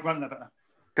goal by Grant Ledbetter?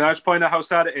 Can I just point out how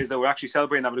sad it is that we're actually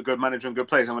celebrating having a good manager and good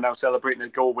players, and we're now celebrating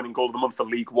a winning goal of the month for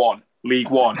League One.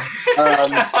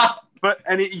 But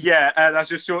that's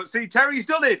just short. See, Terry's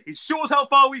done it. It shows how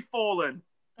far we've fallen.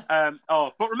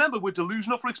 But remember, we're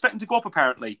delusional for expecting to go up.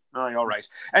 Apparently, all right.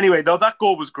 Anyway, though, that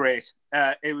goal was great.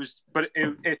 It's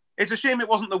a shame it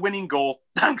wasn't the winning goal.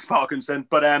 Thanks, Parkinson.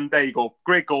 But there you go.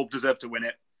 Great goal, deserved to win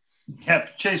it. Yeah,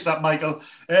 chase that, Michael.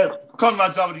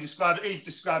 Conrad's already described it. He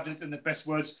described it in the best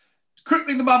words.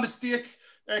 Quickly, the man mistake.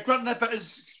 Grant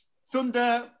Ledbetter's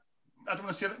thunder. I don't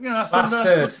want to say that. Thunder.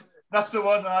 Bastard. That's the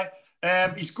one, right?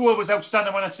 His goal was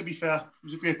outstanding, wasn't it, to be fair? It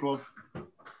was a great goal.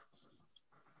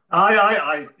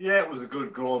 Yeah, it was a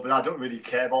good goal, but I don't really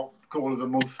care about goal of the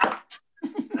month.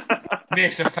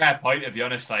 Makes a fair point, to be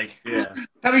honest.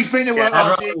 Terry's been a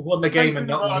well. We've won the game and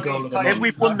not won the goal of the month. If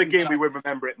we've won the game, we would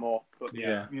remember it more. But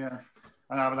yeah.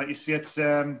 I know, but like you see, it's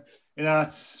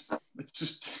just.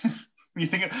 When you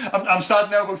think, I'm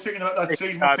sad now about thinking about that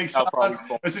season.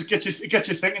 It just gets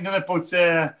you thinking, doesn't it? But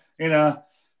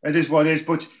it is what it is.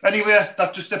 But anyway,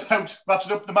 that just about wraps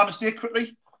it up. The man mistake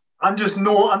quickly. I'm just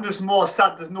more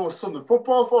sad. There's no Sunderland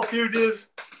football for a few days.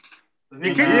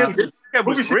 There's no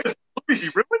rubbish ruined.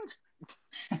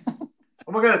 What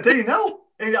am I going to do now?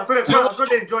 I've got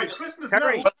to enjoy Christmas now.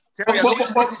 Terry,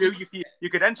 you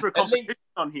could enter a competition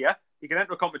on here. You can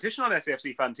enter a competition on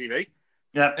SAFC Fan TV.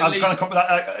 Yeah, I was going to come with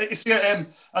that.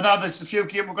 I know there's a few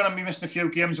games. We're going to be missing a few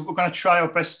games. We're going to try our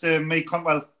best to make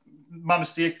my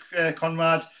mistake,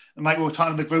 Conrad and Mike. We're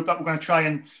talking in the group that we're going to try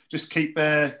and just keep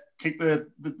the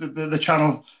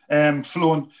channel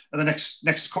flowing in the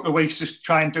next couple of weeks. Just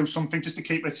try and do something just to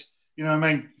keep it. You know what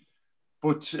I mean?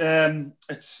 But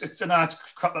it's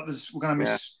crap that we're going to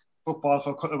miss football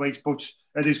for a couple of weeks. But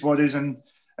it is what it is, and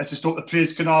let's just hope the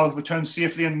players can all return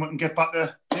safely and we can get back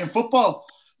to playing football.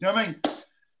 You know what I mean?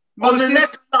 On the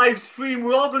next live stream,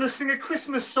 we're all going to sing a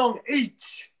Christmas song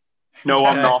each. No,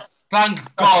 I'm not. Thank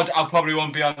God, I probably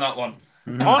won't be on that one.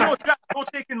 Oh no, Jack, you're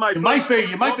taking my. You might be,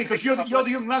 because you're the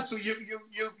young lad, so you'll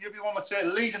be one that's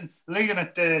leading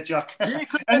it, Jack.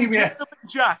 Anyway,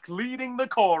 Jack leading the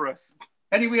chorus.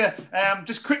 Anyway,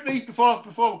 just quickly before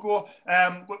we go,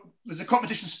 there's a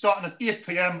competition starting at 8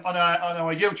 p.m. on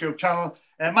our YouTube channel.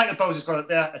 Michael Bowes has got it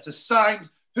there. It's a signed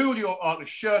Julio Arca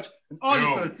shirt, and all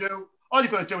you've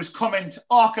got to do is comment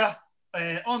Arca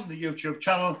on the YouTube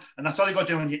channel, and that's all you got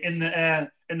to do when you're in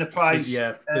the prize.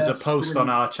 There's a post on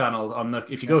our channel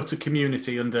if you go to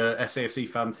community under SAFC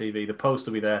Fan TV, the post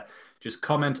will be there. Just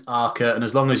comment Arca, and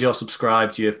as long as you're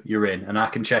subscribed, you're in, and I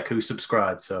can check who's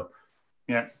subscribed. So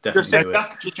definitely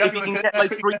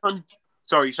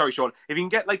Sorry, Sean. If you can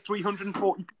get like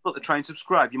 340 people to try and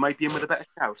subscribe, you might be in with a better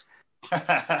shout.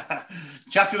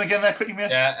 Jack, you want to get there quickly,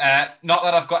 mate? Yeah, not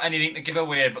that I've got anything to give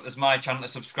away, but there's my channel to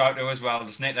subscribe to as well.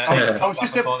 Just need that. I was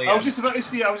just about to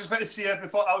see it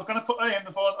before. I was going to put that in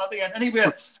before at the end. Anyway,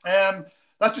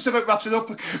 that just about wraps it up.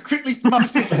 Quickly,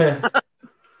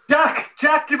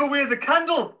 Jack, give away the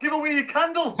candle. Give away your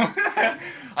candle. I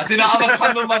do not have a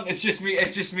candle, man. It's just me.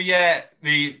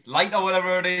 The light or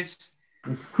whatever it is.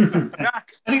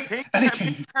 Jack,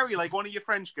 Terry like one of your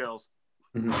French girls.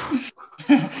 Anyway,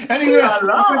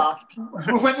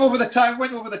 we went over the time.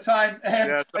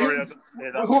 I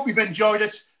hope you've enjoyed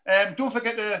it. Don't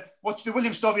forget to watch the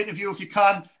William Storby interview if you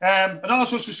can, and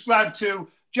also subscribe to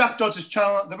Jack Dodds'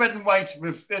 channel, the Red and White.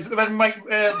 Is it the Red and White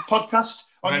podcast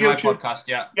on YouTube? Podcast,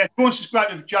 yeah. Go and subscribe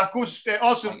to Jack.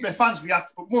 Also, the fans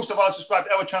react, but most of all, subscribe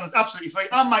to our channel. It's absolutely free.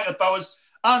 I'm Michael Bowers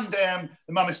and the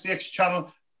Man Mistakes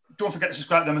channel. Don't forget to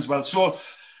subscribe to them as well. So,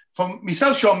 from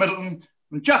myself, Sean Middleton,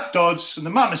 and Jack Dodds, and the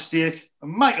Man Mistake,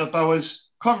 and Michael Bowers,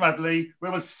 Conrad Lee, we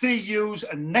will see you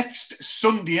next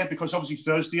Sunday, because obviously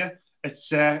Thursday,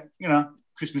 it's,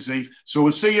 Christmas Eve. So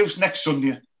we'll see you next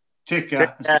Sunday. Take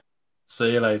care.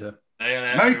 See you later.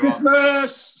 Merry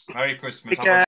Christmas! Merry Christmas.